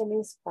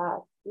Christianist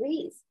path.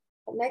 Breathe,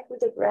 connect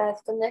with the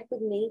breath, connect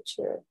with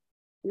nature,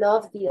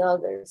 love the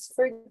others,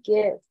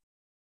 forgive.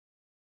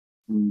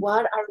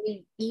 What are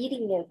we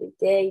eating every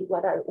day?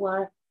 What are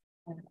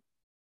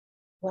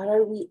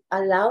we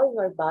allowing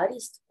our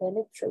bodies to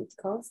penetrate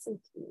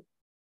constantly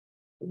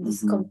in this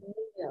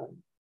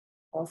communion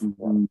of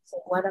so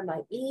what am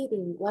I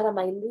eating? What am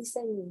I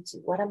listening to?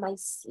 What am I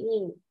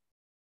seeing?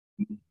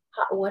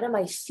 What am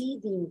I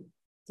feeding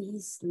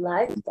this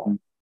life that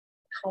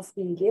has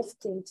been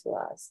gifting to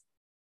us?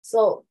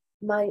 So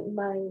my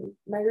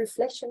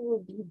reflection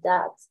will be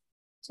that,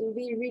 to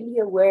be really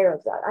aware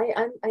of that. I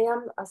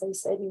am, as I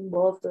said,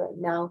 involved right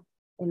now,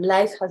 and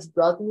life has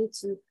brought me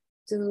to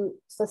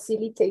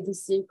facilitate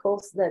these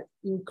circles that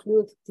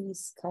include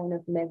these kind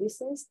of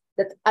medicines.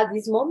 That at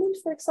this moment,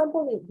 for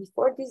example,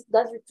 before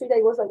that retreat,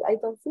 I was like, I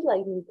don't feel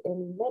I need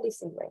any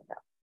medicine right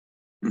now.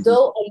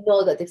 Though I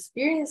know that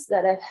experience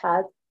that I've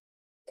had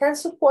can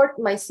support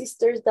my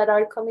sisters that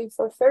are coming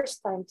for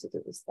first time to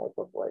do this type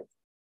of work.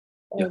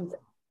 And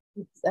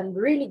I'm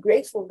really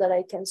grateful that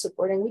I can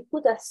support. And we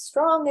put a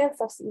strong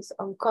emphasis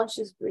on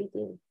conscious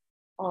breathing,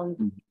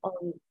 on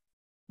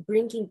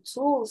bringing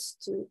tools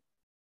to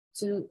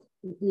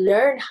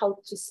learn how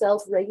to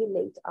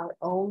self-regulate our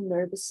own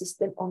nervous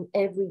system on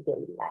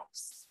everyday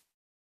lives.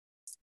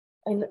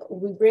 And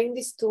we bring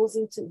these tools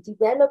into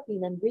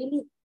developing and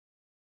really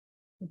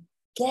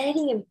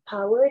getting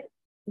empowered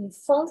in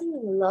falling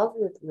in love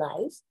with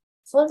life,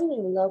 falling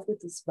in love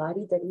with this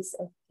body that is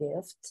a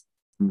gift,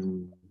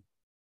 and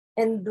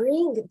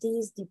bring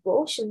this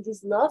devotion,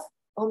 this love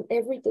on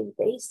everyday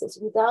basis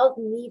without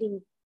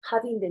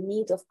having the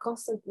need of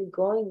constantly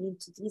going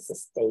into these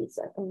states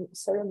and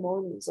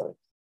ceremonies, or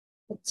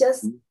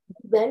just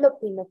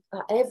developing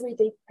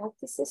everyday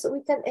practices so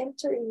we can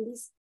enter in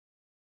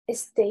this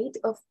state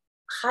of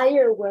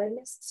higher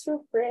awareness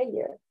through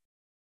prayer,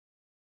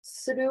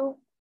 through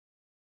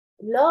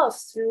love,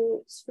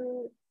 through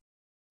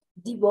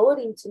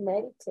devoting to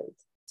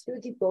meditate,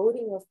 through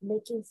devoting of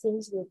making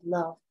things with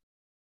love,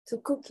 to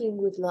cooking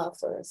with love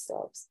for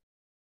ourselves,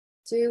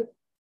 to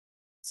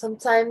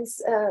sometimes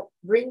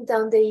bring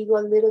down the ego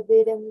a little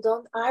bit and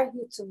don't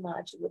argue too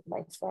much with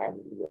my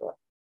family, or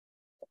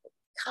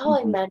how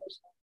I manage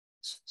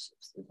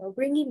relationships,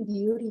 bringing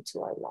beauty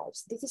to our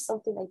lives. This is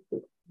something I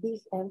put big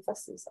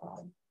emphasis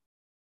on.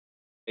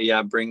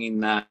 Yeah,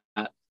 bringing that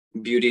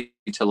beauty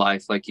to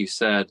life, like you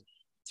said,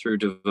 through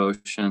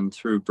devotion,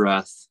 through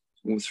breath,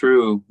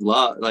 through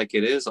love. Like,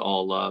 it is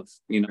all love,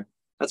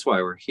 that's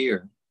why we're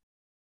here,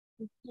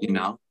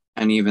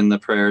 and even the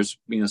prayers,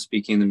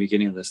 speaking in the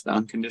beginning of this, the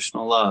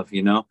unconditional love,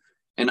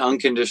 and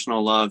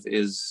unconditional love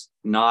is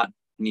not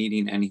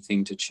needing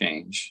anything to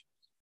change,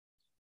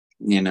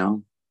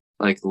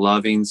 like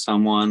loving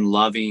someone,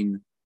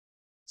 loving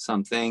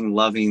something,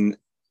 loving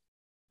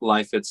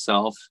life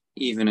itself,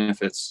 even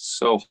if it's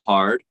so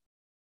hard,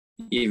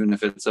 even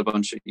if it's a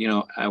bunch of,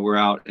 we're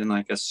out in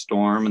like a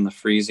storm in the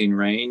freezing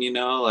rain,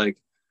 like,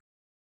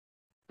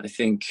 I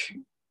think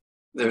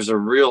there's a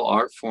real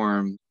art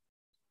form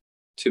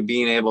to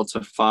being able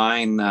to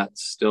find that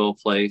still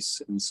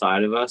place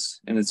inside of us,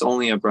 and it's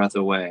only a breath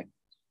away,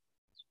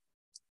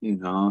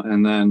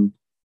 and then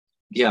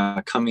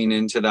coming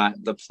into that,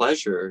 the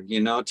pleasure,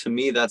 to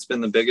me, that's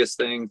been the biggest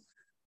thing.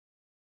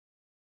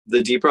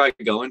 The deeper I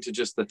go into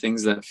just the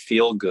things that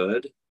feel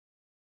good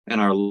and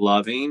are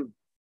loving,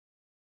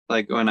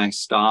 like when I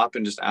stop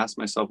and just ask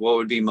myself, what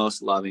would be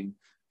most loving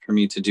for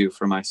me to do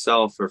for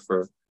myself, or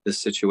for this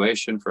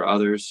situation, for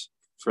others,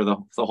 for the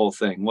whole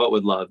thing? What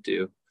would love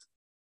do?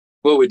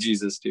 What would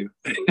Jesus do?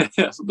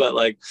 But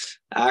like,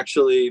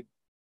 actually,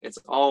 it's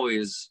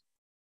always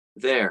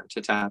there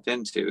to tap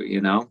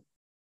into,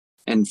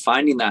 and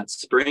finding that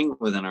spring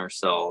within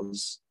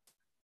ourselves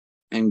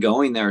and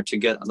going there to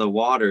get the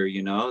water,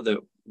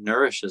 that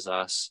nourishes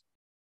us.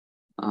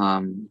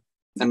 And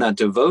that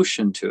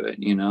devotion to it,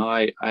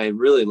 I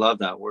really love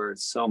that word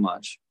so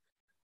much,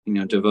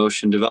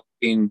 devotion,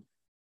 developing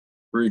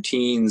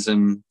routines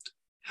and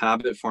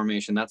habit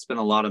formation. That's been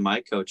a lot of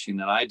my coaching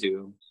that I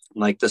do.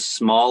 Like, the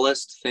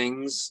smallest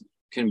things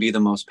can be the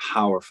most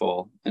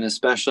powerful. And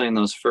especially in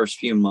those first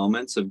few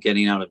moments of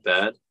getting out of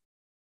bed,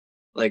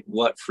 like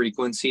what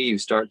frequency you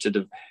start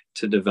to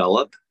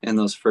develop in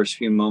those first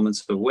few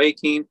moments of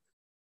waking,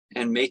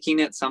 and making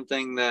it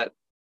something that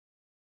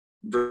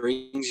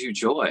brings you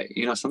joy,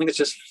 something that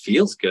just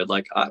feels good.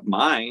 Like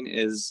mine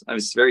is, I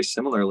was very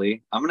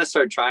similarly, I'm going to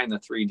start trying the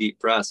 3 deep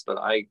breaths, but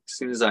as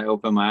soon as I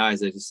open my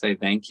eyes, I just say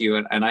thank you.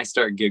 And I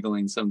start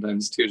giggling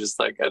sometimes too, just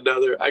like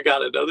I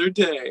got another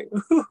day.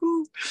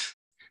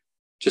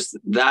 Just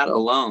that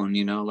alone,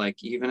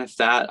 like, even if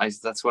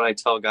that's what I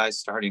tell guys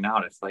starting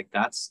out, if like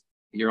that's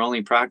your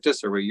only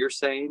practice, or what you're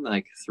saying,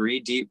 like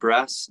 3 deep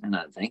breaths and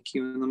a thank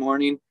you in the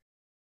morning,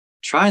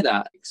 try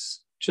that.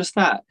 just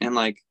that, and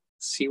like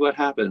see what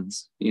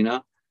happens. You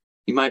know,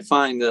 you might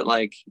find that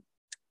like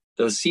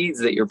those seeds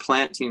that you're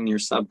planting in your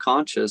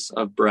subconscious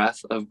of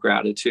breath, of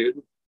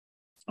gratitude,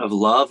 of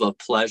love, of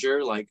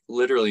pleasure, like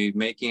literally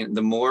making it,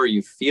 the more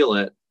you feel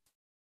it,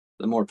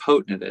 the more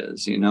potent it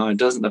is. You know,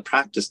 the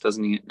practice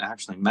doesn't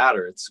actually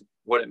matter. It's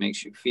what it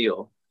makes you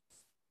feel.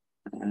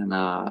 And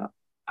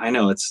I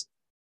know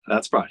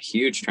that's brought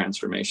huge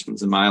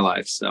transformations in my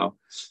life. So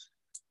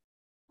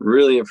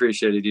really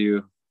appreciated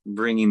you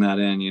bringing that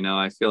in. You know,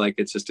 I feel like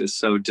it just is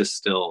so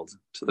distilled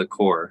to the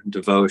core: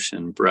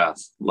 devotion,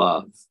 breath,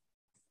 love.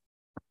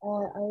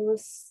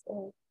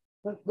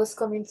 What was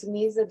coming to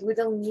me is that we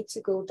don't need to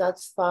go that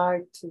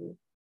far to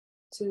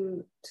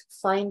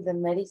find the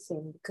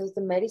medicine, because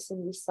the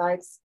medicine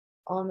resides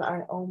on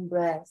our own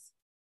breath.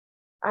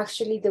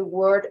 Actually, the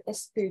word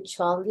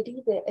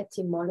spirituality, the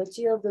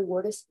etymology of the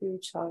word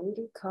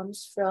spirituality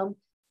comes from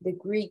the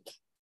Greek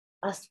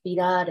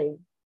aspirare,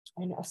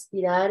 and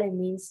aspirare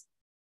means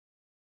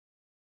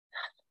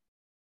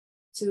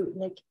to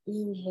like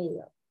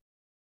inhale.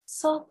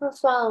 So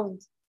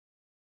profound.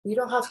 You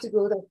don't have to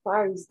go that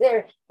far. It's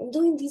there. And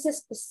doing these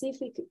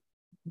specific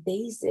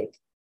basic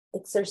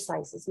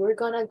exercises. We're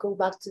going to go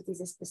back to this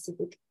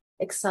specific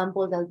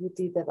example that we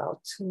did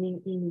about tuning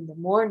in the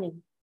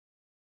morning.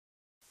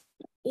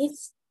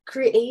 It's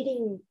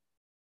creating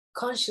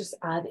conscious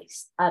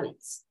habits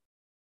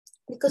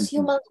because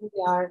humans, we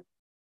are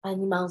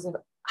animals of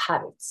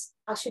habits.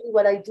 Actually,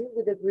 what I do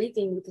with the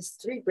breathing, with these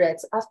 3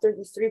 breaths, after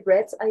these 3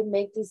 breaths, I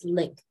make this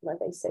link, like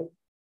I say.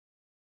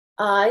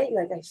 I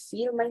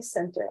feel my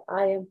center.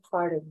 I am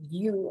part of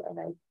you, and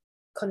I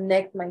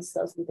connect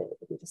myself with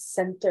the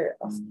center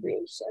of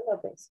creation,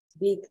 of this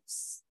big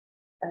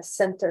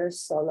center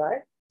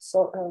solar.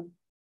 So,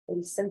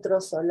 el centro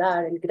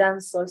solar, el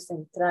gran sol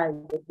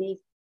central, the big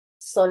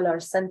solar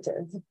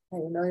center. I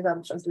don't know if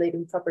I'm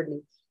translating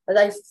properly, but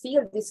I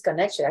feel this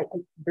connection. I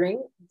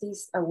bring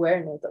this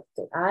awareness of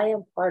that I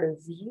am part of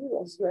you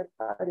as you are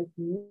part of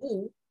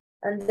me.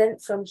 And then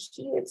from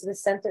here to the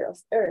center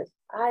of earth,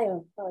 I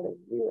am part of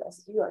you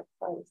as you are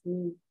part of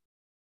me.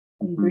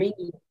 And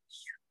bringing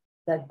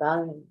that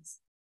balance.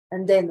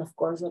 And then, of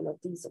course, all of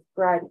these of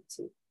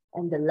gratitude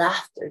and the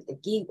laughter, the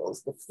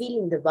giggles, the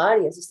feeling the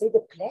body, as you say, the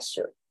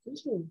pleasure,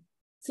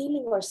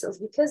 feeling ourselves.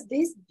 Because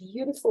this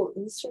beautiful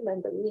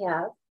instrument that we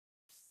have,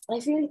 I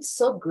feel it's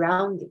so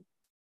grounding.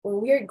 When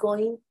we are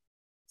going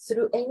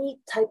through any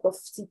type of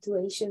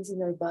situations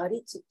in our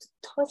body, to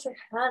touch our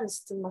hands,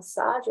 to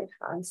massage our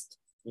hands, to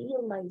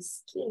feel my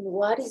skin,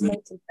 what is my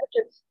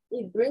temperature,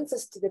 it brings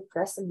us to the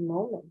present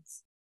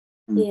moments.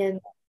 And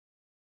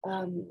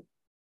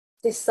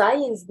the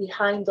science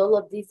behind all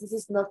of this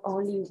is not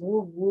only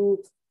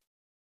woo-woo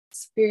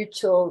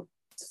spiritual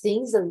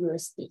things that we're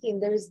speaking.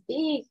 There's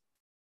big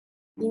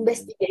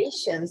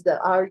investigations that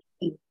are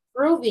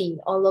proving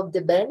all of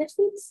the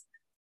benefits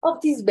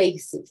of these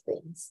basic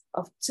things,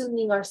 of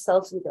tuning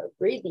ourselves with our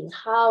breathing,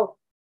 how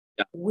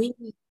we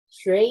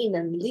train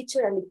and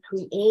literally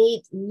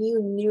create new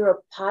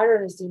neural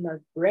patterns in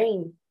our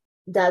brain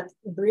that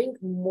bring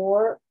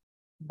more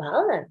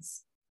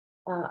balance.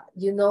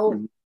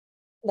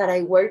 That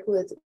I work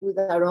with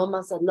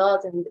aromas a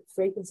lot and with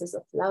fragrances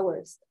of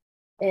flowers,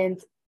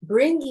 and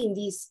bringing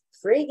these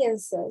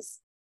fragrances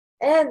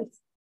and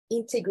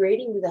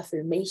integrating with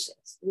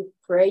affirmations, with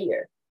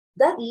prayer,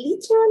 that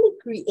literally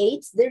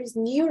creates, there's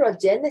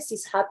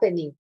neurogenesis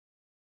happening.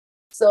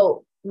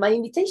 So my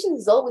invitation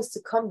is always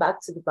to come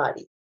back to the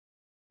body.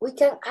 We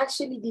can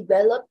actually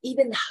develop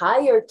even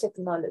higher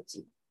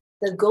technology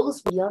that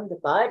goes beyond the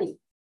body,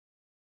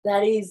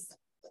 that is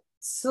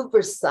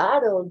super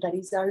subtle, that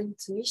is our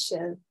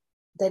intuition,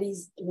 that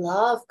is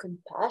love,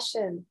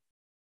 compassion,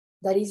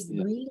 that is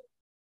really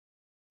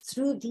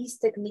through these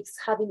techniques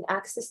having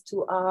access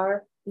to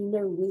our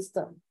inner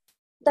wisdom.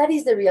 That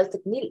is the real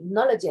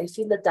technology. I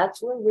feel that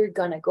that's where we're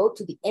gonna go,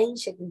 to the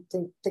ancient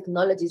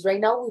technologies.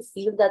 Right now we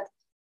feel that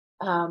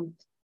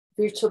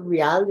virtual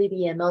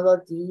reality and all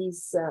of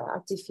these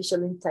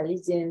artificial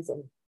intelligence,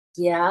 and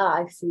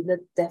I feel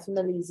that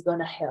definitely is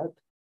gonna help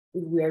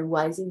if we are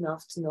wise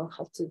enough to know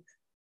how to.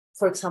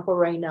 For example,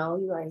 right now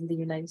you are in the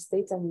United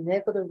States and in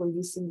Ecuador, we're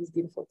using this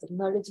beautiful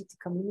technology to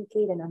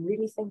communicate, and I'm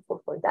really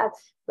thankful for that.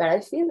 But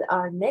I feel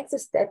our next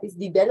step is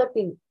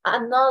developing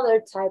another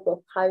type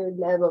of higher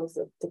levels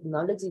of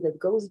technology that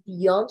goes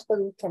beyond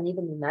what we can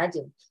even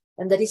imagine,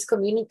 and that is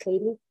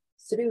communicating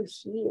through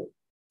here.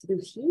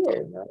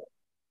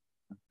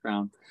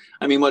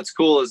 I mean, what's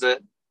cool is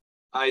that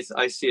I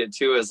see it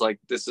too as like,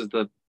 this is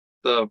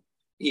the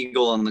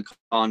eagle and the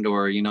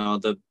condor, you know,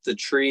 the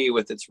tree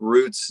with its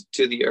roots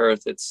to the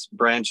earth, its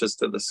branches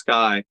to the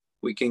sky.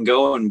 We can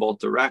go in both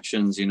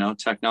directions, you know,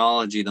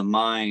 technology, the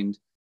mind,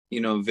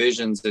 you know,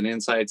 visions and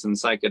insights and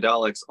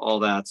psychedelics, all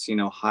that's, you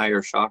know,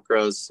 higher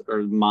chakras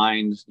or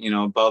mind, you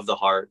know, above the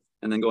heart,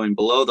 and then going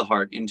below the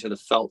heart into the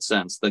felt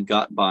sense, the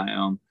gut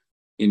biome,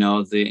 you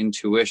know, the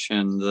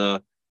intuition,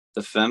 the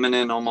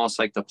feminine, almost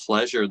like the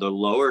pleasure, the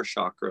lower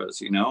chakras,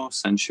 you know,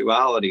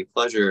 sensuality,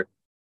 pleasure,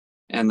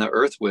 and the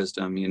earth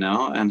wisdom, you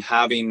know, and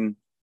having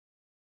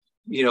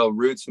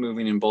roots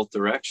moving in both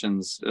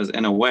directions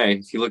in a way.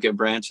 If you look at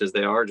branches,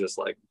 they are just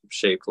like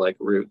shaped like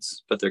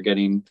roots, but they're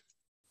getting,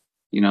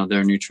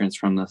 their nutrients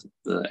from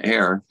the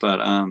air.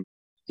 But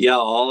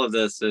all of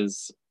this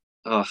is,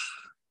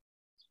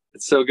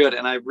 it's so good.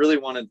 And I really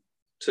wanted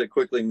to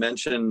quickly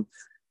mention,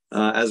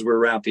 as we're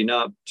wrapping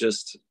up,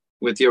 just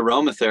with the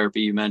aromatherapy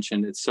you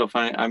mentioned, it's so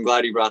funny. I'm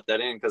glad you brought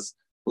that in, because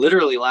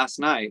literally last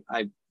night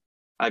I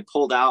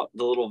pulled out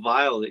the little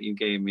vial that you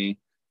gave me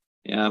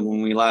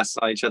when we last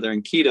saw each other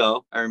in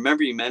keto. I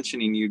remember you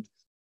mentioning you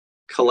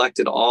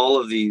collected all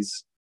of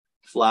these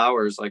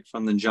flowers like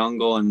from the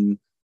jungle, and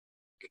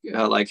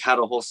like had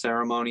a whole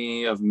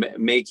ceremony of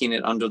making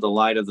it under the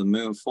light of the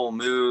moon, full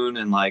moon,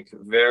 and like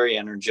very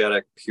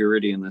energetic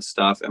purity in this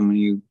stuff. And when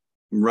you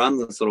run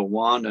this little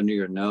wand under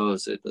your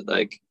nose, it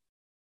like,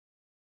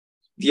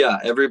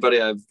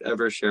 everybody I've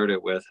ever shared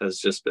it with has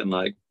just been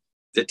like,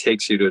 it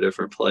takes you to a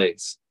different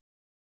place.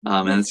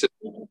 And it's just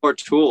one more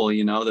tool,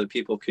 that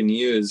people can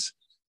use.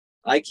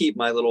 I keep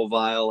my little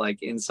vial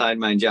like inside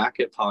my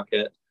jacket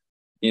pocket,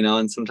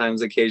 and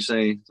sometimes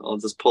occasionally I'll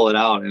just pull it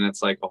out and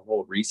it's like a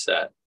whole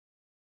reset.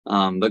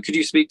 But could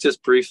you speak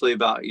just briefly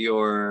about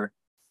your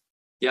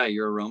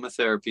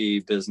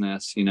aromatherapy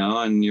business,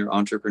 and your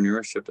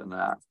entrepreneurship in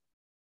that?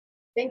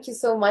 Thank you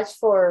so much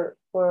for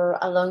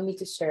allowing me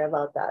to share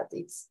about that.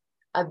 It's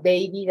a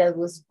baby that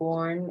was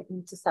born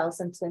in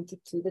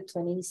 2022, the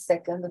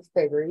 22nd of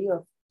February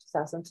of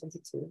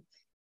 2022.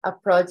 A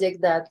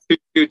project that...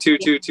 Two.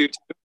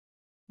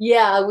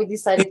 Yeah, we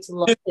decided to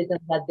launch it on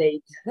that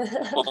date.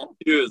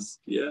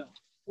 Yeah.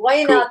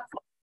 Why not?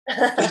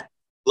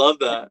 Love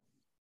that.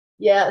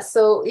 Yeah,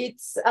 so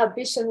it's a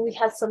vision we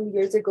had some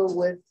years ago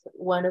with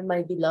one of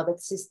my beloved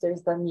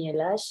sisters,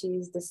 Daniela.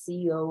 She's the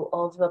CEO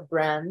of a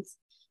brand,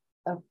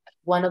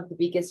 one of the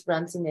biggest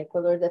brands in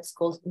Ecuador, that's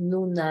called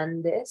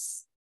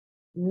Nunandes.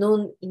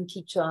 Nun in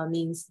Quechua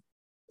means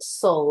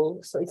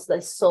soul, so it's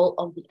the soul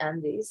of the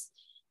Andes.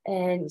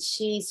 And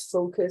she's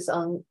focused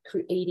on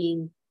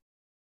creating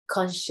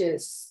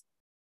conscious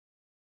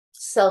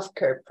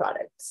self-care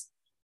products.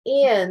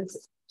 And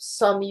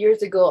some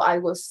years ago, I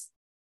was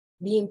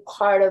being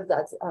part of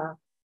that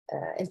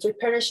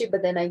entrepreneurship,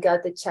 but then I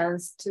got the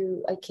chance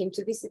I came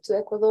to visit to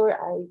Ecuador.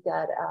 I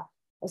got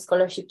a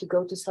scholarship to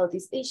go to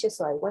Southeast Asia.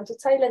 So I went to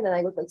Thailand, and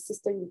I was like,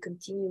 sister, you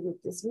continue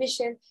with this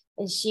mission.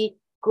 And she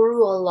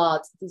grew a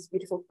lot, this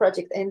beautiful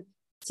project. And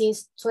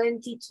since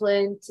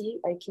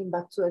 2020, I came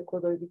back to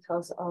Ecuador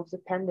because of the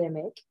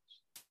pandemic.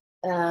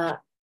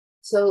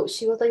 So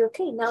she was like,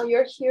 okay, now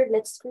you're here,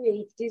 let's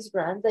create this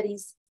brand that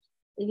is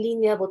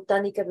Línea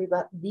Botánica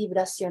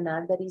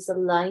Vibracional, that is a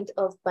line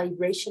of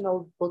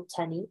vibrational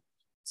botany.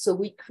 So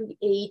we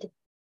create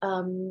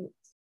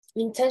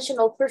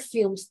intentional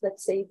perfumes,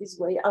 let's say this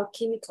way,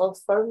 alchemical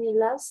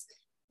formulas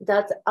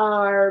that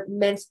are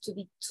meant to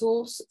be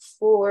tools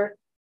for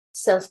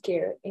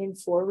self-care and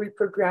for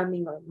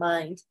reprogramming our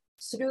mind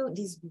through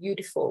this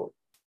beautiful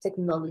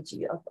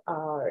technology of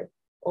our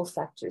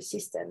olfactory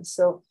system.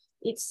 So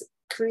it's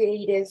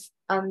created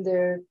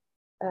under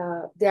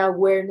the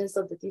awareness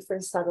of the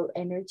different subtle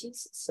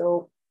energies.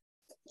 So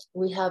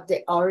we have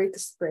the auric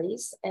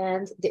sprays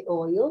and the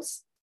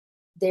oils.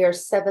 They are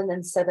 7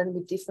 and 7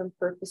 with different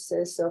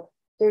purposes. So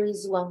there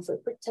is one for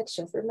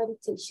protection, for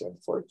meditation,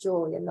 for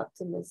joy and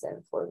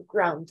optimism, for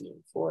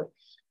grounding, for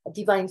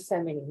divine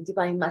feminine,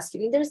 divine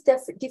masculine. There's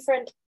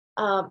different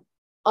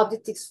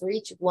objectives for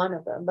each one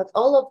of them, but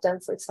all of them,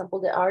 for example,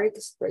 the auric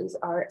sprays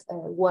are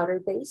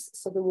water-based.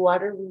 So the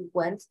water, we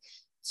went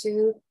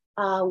to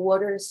a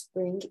water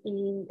spring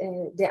in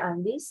the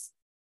Andes.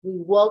 We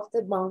walked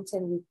the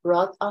mountain, we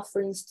brought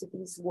offerings to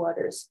this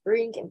water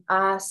spring and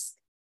asked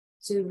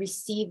to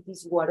receive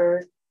this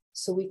water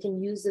so we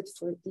can use it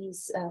for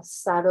this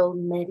subtle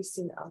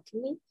medicine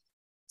alchemy.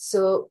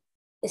 So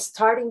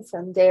starting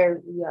from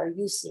there, we are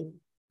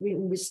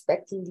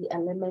respecting the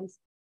elements,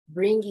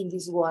 bringing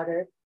this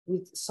water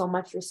with so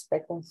much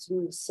respect and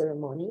through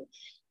ceremony.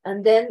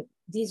 And then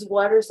these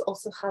waters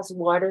also has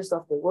waters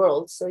of the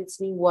world. So it's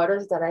been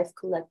waters that I've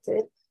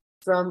collected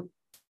from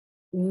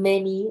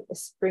many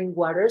spring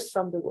waters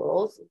from the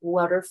world,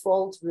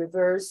 waterfalls,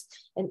 rivers,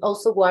 and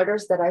also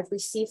waters that I've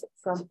received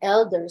from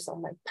elders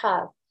on my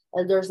path,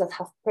 elders that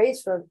have prayed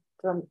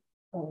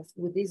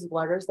with these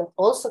waters that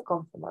also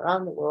come from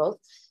around the world,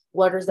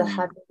 waters that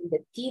have been in the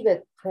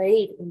Tibet,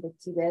 prayed in the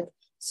Tibet.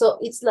 So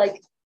it's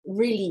like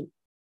really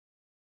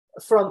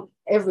from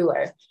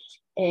everywhere.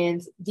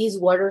 And these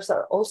waters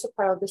are also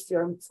part of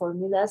the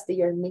formulas.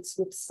 They are mixed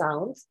with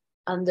sound.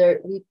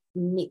 We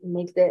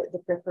make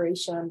the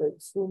preparation under the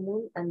full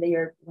moon, and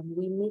when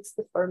we mix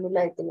the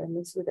formula, they are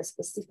mixed with a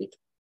specific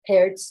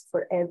hertz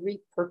for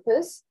every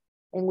purpose,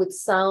 and with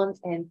sound.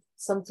 And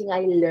something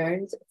I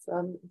learned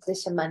from the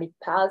shamanic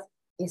path,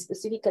 and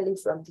specifically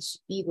from the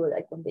Shipibo,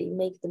 like when they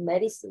make the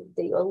medicine,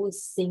 they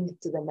always sing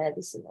to the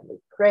medicine and they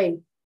pray.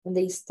 And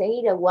they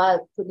stayed a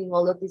while putting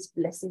all of these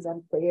blessings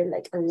and prayer,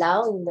 like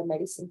allowing the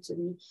medicine to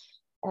be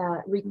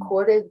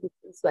recorded with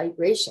these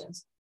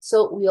vibrations.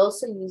 So we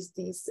also use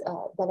these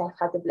that I've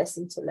had the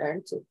blessing to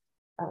learn to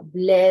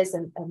bless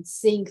and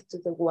sing to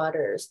the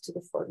waters, to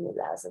the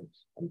formulas,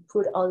 and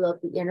put all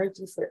of the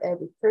energy for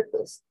every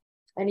purpose.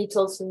 And it's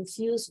also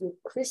infused with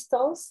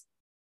crystals,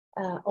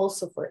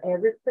 also for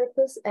every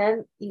purpose.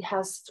 And it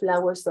has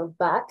flowers of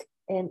Bach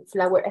and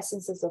flower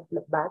essences of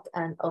Bach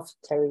and of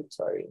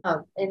territory.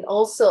 And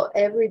also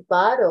every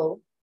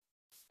bottle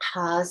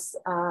has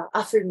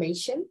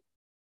affirmation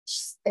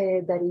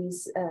that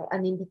is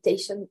an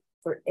invitation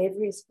for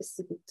every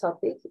specific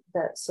topic.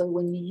 So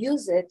when you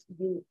use it,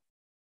 you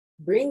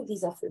bring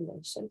this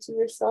affirmation to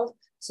yourself,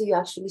 so you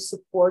actually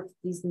support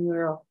this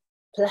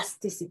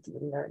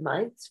neuroplasticity in your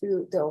mind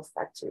through the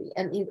olfactory.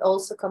 And it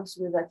also comes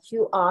with a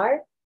QR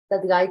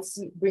that guides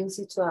you, brings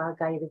you to a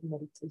guided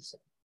meditation.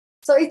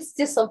 So it's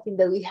just something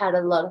that we had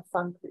a lot of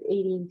fun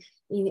creating.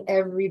 In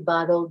every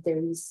bottle, there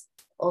is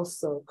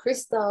also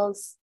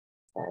crystals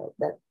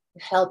that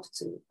help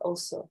to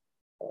also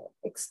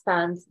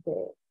expand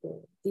the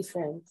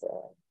different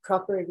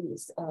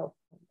properties of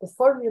the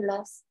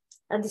formulas.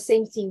 And the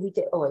same thing with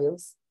the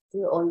oils. The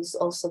oils,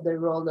 also the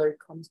roller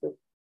comes with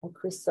a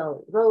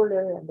crystal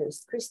roller, and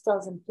there's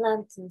crystals and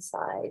plants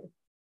inside.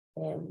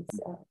 And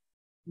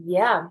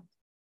yeah,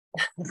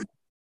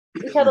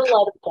 we had a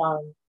lot of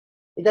fun.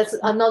 That's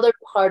another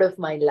part of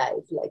my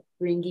life, like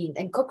bringing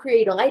and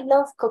co-creating. I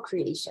love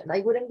co-creation. I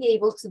wouldn't be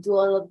able to do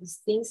all of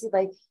these things if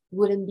I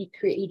wouldn't be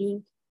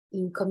creating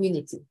in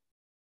community.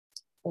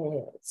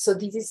 So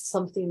this is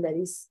something that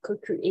is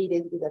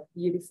co-created with a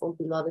beautiful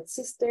beloved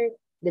sister.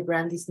 The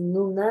brand is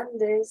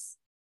Nunandes,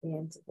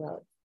 and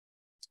well,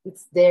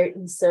 it's there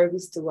in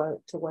service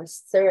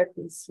towards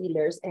therapists,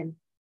 healers, and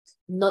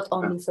not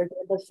only for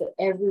them, but for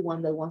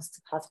everyone that wants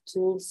to have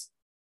tools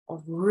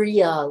of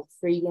real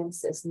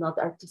fragrances, not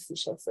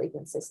artificial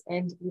fragrances,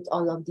 and with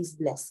all of these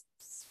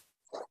blessings.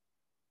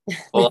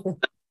 Well,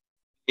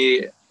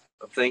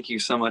 thank you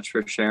so much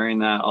for sharing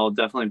that. I'll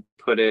definitely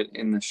put it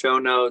in the show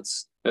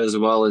notes, as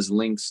well as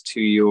links to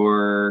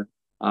your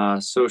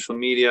social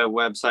media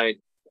website.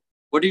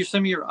 What are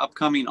some of your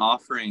upcoming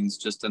offerings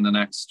just in the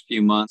next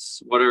few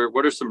months? What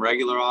are some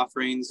regular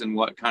offerings, and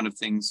what kind of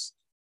things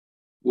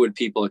would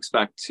people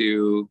expect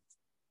to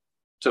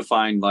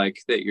find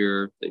like that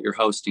you're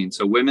hosting?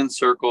 So women's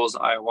circles,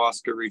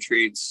 ayahuasca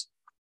retreats.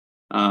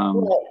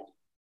 When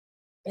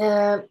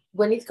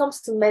it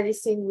comes to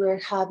medicine, we're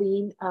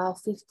having a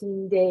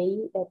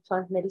 15-day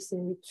plant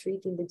medicine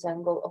retreat in the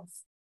jungle of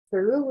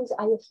Peru with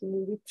Gaia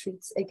healing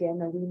retreats,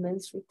 again, a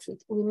women's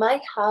retreat. We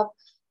might have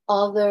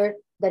other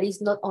that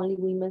is not only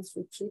women's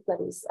retreat, but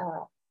is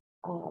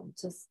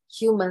just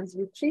humans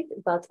retreat,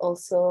 but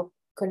also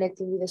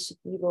connecting with the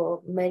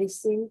Shipibo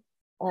medicine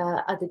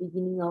at the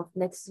beginning of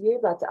next year.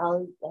 But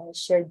I'll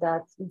share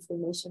that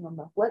information on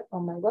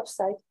my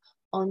website.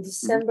 On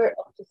December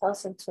of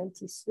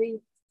 2023,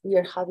 we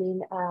are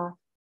having a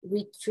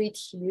retreat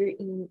here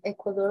in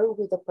Ecuador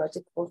with a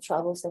project called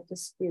Travels of the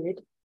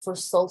Spirit for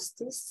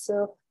solstice.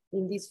 So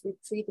in this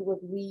retreat,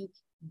 what we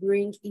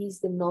bring is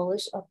the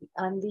knowledge of the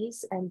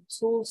Andes and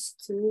tools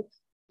to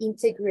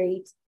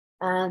integrate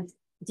and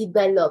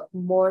develop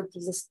more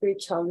this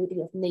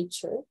spirituality of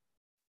nature.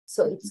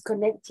 So it's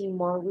connecting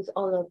more with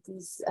all of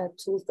these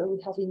tools that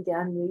we have in the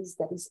Andes,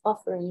 that is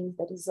offering,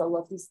 that is all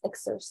of this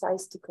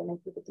exercise to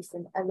connect with the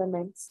different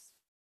elements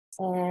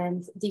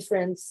and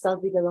different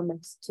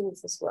self-development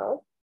tools as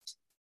well.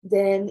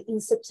 Then in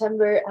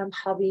September, I'm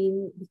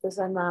having, because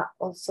I'm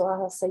also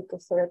a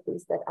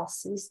psychotherapist that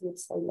assists with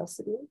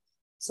psilocybin,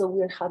 so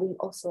we're having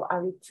also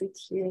a retreat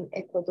here in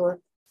Ecuador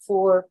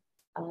for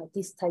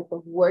this type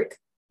of work,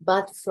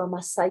 but from a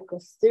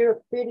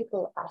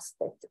psychotherapeutical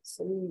aspect.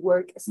 So we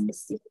work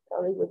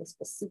specifically with the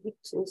specific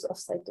tools of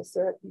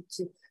psychotherapy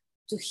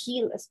to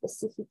heal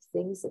specific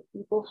things that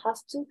people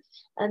have to.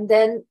 And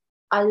then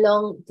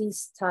along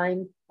this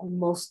time, I'm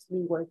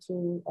mostly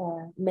working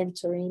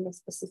mentoring,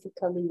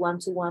 specifically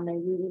one-to-one. I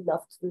really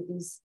love to do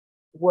this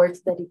work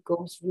that it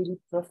goes really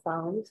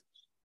profound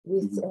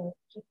with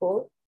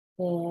people.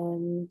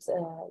 And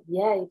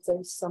if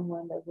there's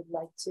someone that would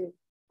like to,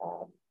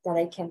 that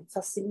I can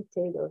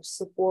facilitate or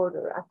support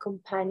or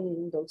accompany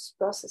in those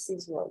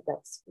processes, well,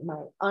 that's my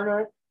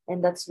honor.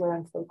 And that's where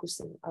I'm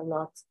focusing a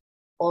lot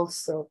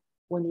also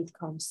when it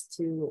comes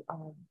to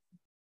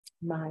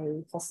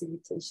my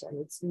facilitation.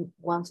 It's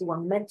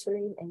one-to-one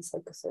mentoring and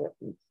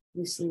psychotherapy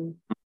using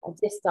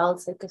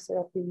Gestalt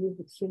psychotherapy,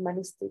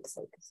 humanistic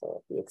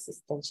psychotherapy,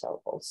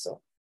 existential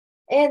also.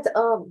 And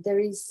there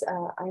is,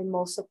 I'm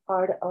also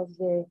part of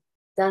the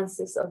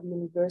Dances of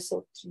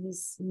Universal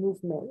Peace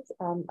movement.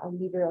 I'm a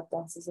leader of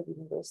Dances of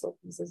Universal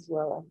Peace as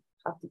well.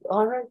 I have the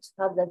honor to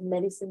have that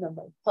medicine on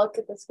my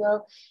pocket as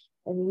well.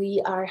 And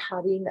we are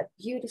having a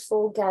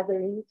beautiful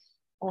gathering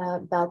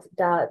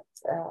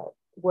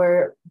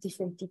where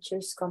different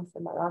teachers come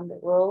from around the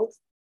world.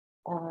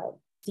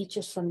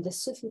 Teachers from the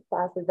Sufi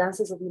path. The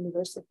Dances of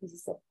Universal Peace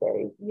is a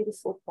very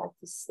beautiful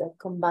practice that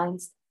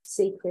combines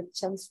sacred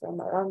chants from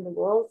around the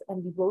world,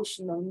 and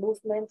devotional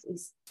movement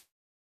is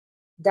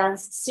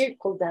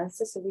circle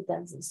dances. So we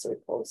dance in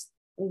circles,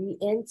 and we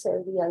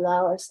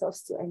allow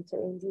ourselves to enter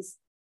in this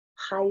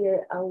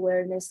higher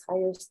awareness,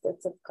 higher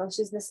states of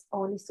consciousness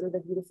only through the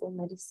beautiful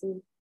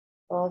medicine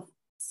of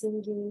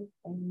singing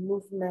and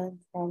movement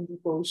and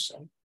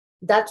devotion.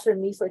 That for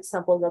me, for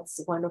example, that's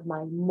one of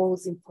my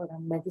most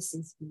important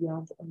medicines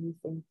beyond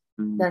anything.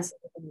 That's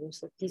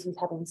so peace. We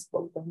haven't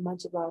spoken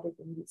much about it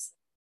in this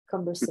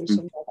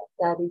conversation, but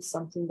that is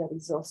something that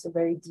is also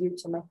very dear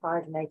to my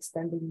heart, and I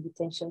extend the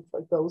invitation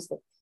for those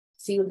that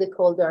feel the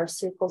call. There are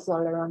circles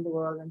all around the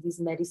world, and this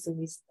medicine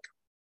is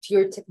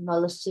pure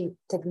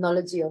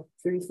technology of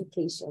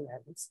purification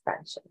and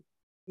expansion.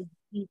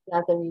 We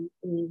gathering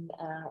in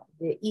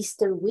the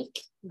Easter week,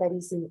 that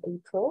is in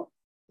April,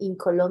 in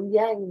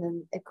Colombia, in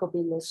an eco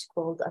village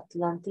called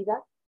Atlantida.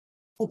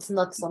 It's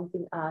not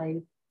something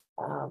I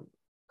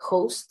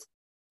host,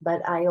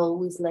 but I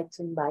always like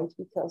to invite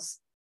because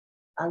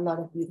a lot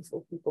of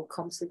beautiful people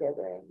come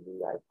together and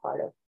we are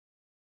part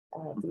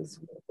of these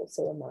beautiful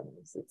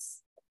ceremonies.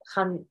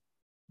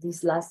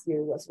 This last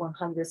year was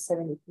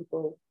 170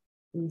 people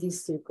in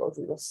these circles.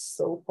 It was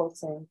so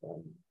potent,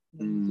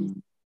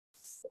 and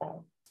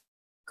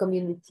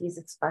communities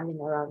expanding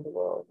around the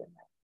world. And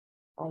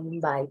I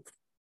invite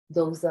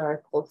those that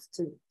are called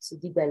to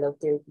develop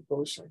their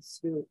devotions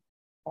through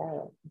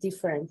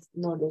different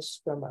knowledge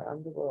from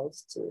around the world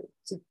to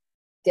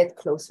get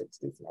closer to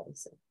this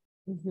medicine.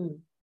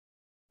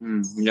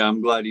 Yeah,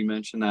 I'm glad you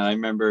mentioned that. I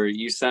remember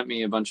you sent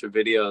me a bunch of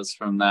videos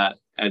from that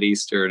at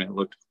Easter, and it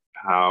looked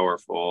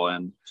powerful.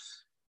 And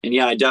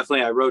yeah,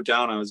 I wrote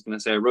down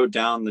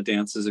the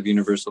dances of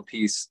universal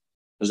peace.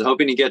 I was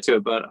hoping to get to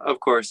it, but of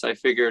course I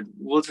figured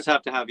we'll just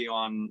have to have you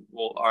on.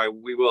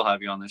 We will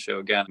have you on the show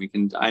again.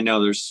 I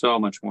know there's so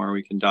much more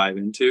we can dive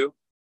into.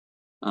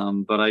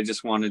 But I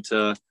just wanted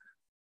to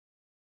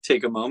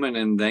take a moment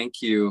and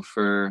thank you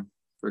for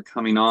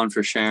coming on,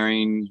 for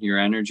sharing your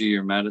energy,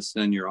 your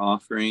medicine, your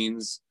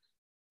offerings.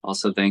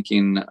 Also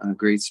thanking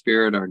Great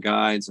Spirit, our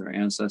guides, our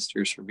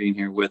ancestors, for being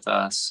here with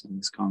us in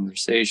this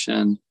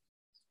conversation.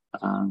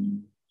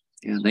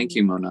 Thank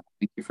you, Mona.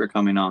 Thank you for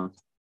coming on.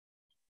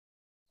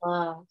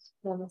 Wow,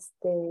 namaste.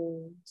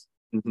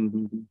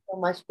 So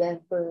much, Ben,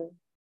 for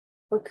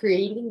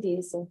creating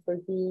this and for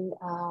being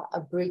a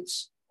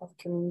bridge of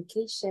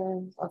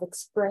communication, of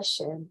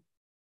expression,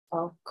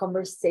 of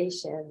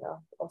conversation,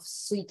 of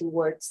sweet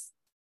words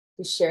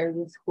to share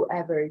with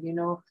whoever.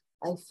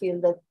 I feel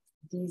that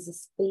these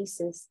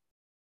spaces,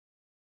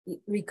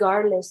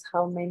 regardless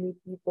how many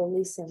people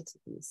listen to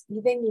this,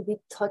 even if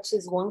it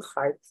touches one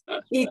heart,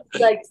 it's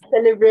like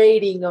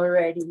celebrating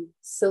already.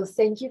 So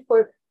thank you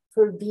for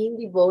being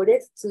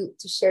devoted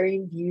to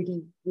sharing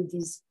beauty with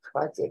this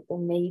project,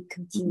 and may it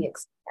continue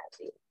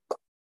expanding.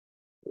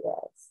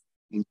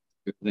 Yes.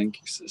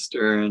 Thank you,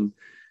 sister. And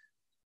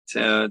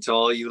to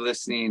all you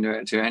listening,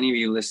 or to any of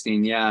you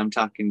listening, I'm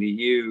talking to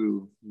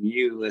you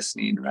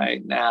listening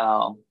right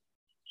now,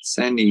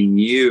 sending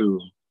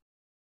you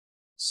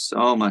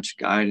so much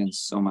guidance,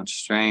 so much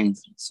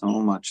strength, so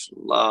much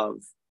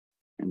love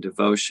and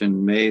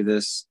devotion. May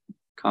this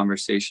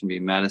conversation be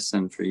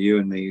medicine for you,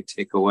 and may you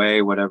take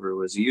away whatever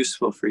was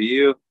useful for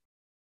you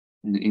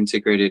and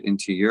integrate it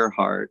into your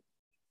heart,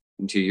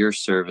 into your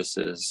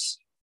services.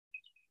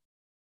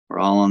 We're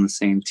all on the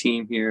same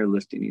team here,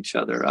 lifting each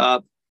other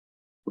up.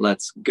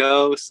 Let's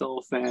go,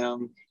 soul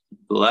fam.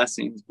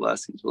 Blessings,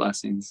 blessings,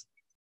 blessings.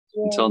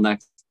 Yeah. Until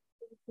next.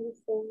 Thank you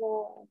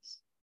so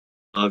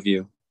much. Love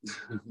you.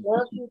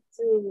 Love you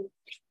too.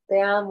 Te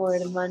amo,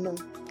 hermano.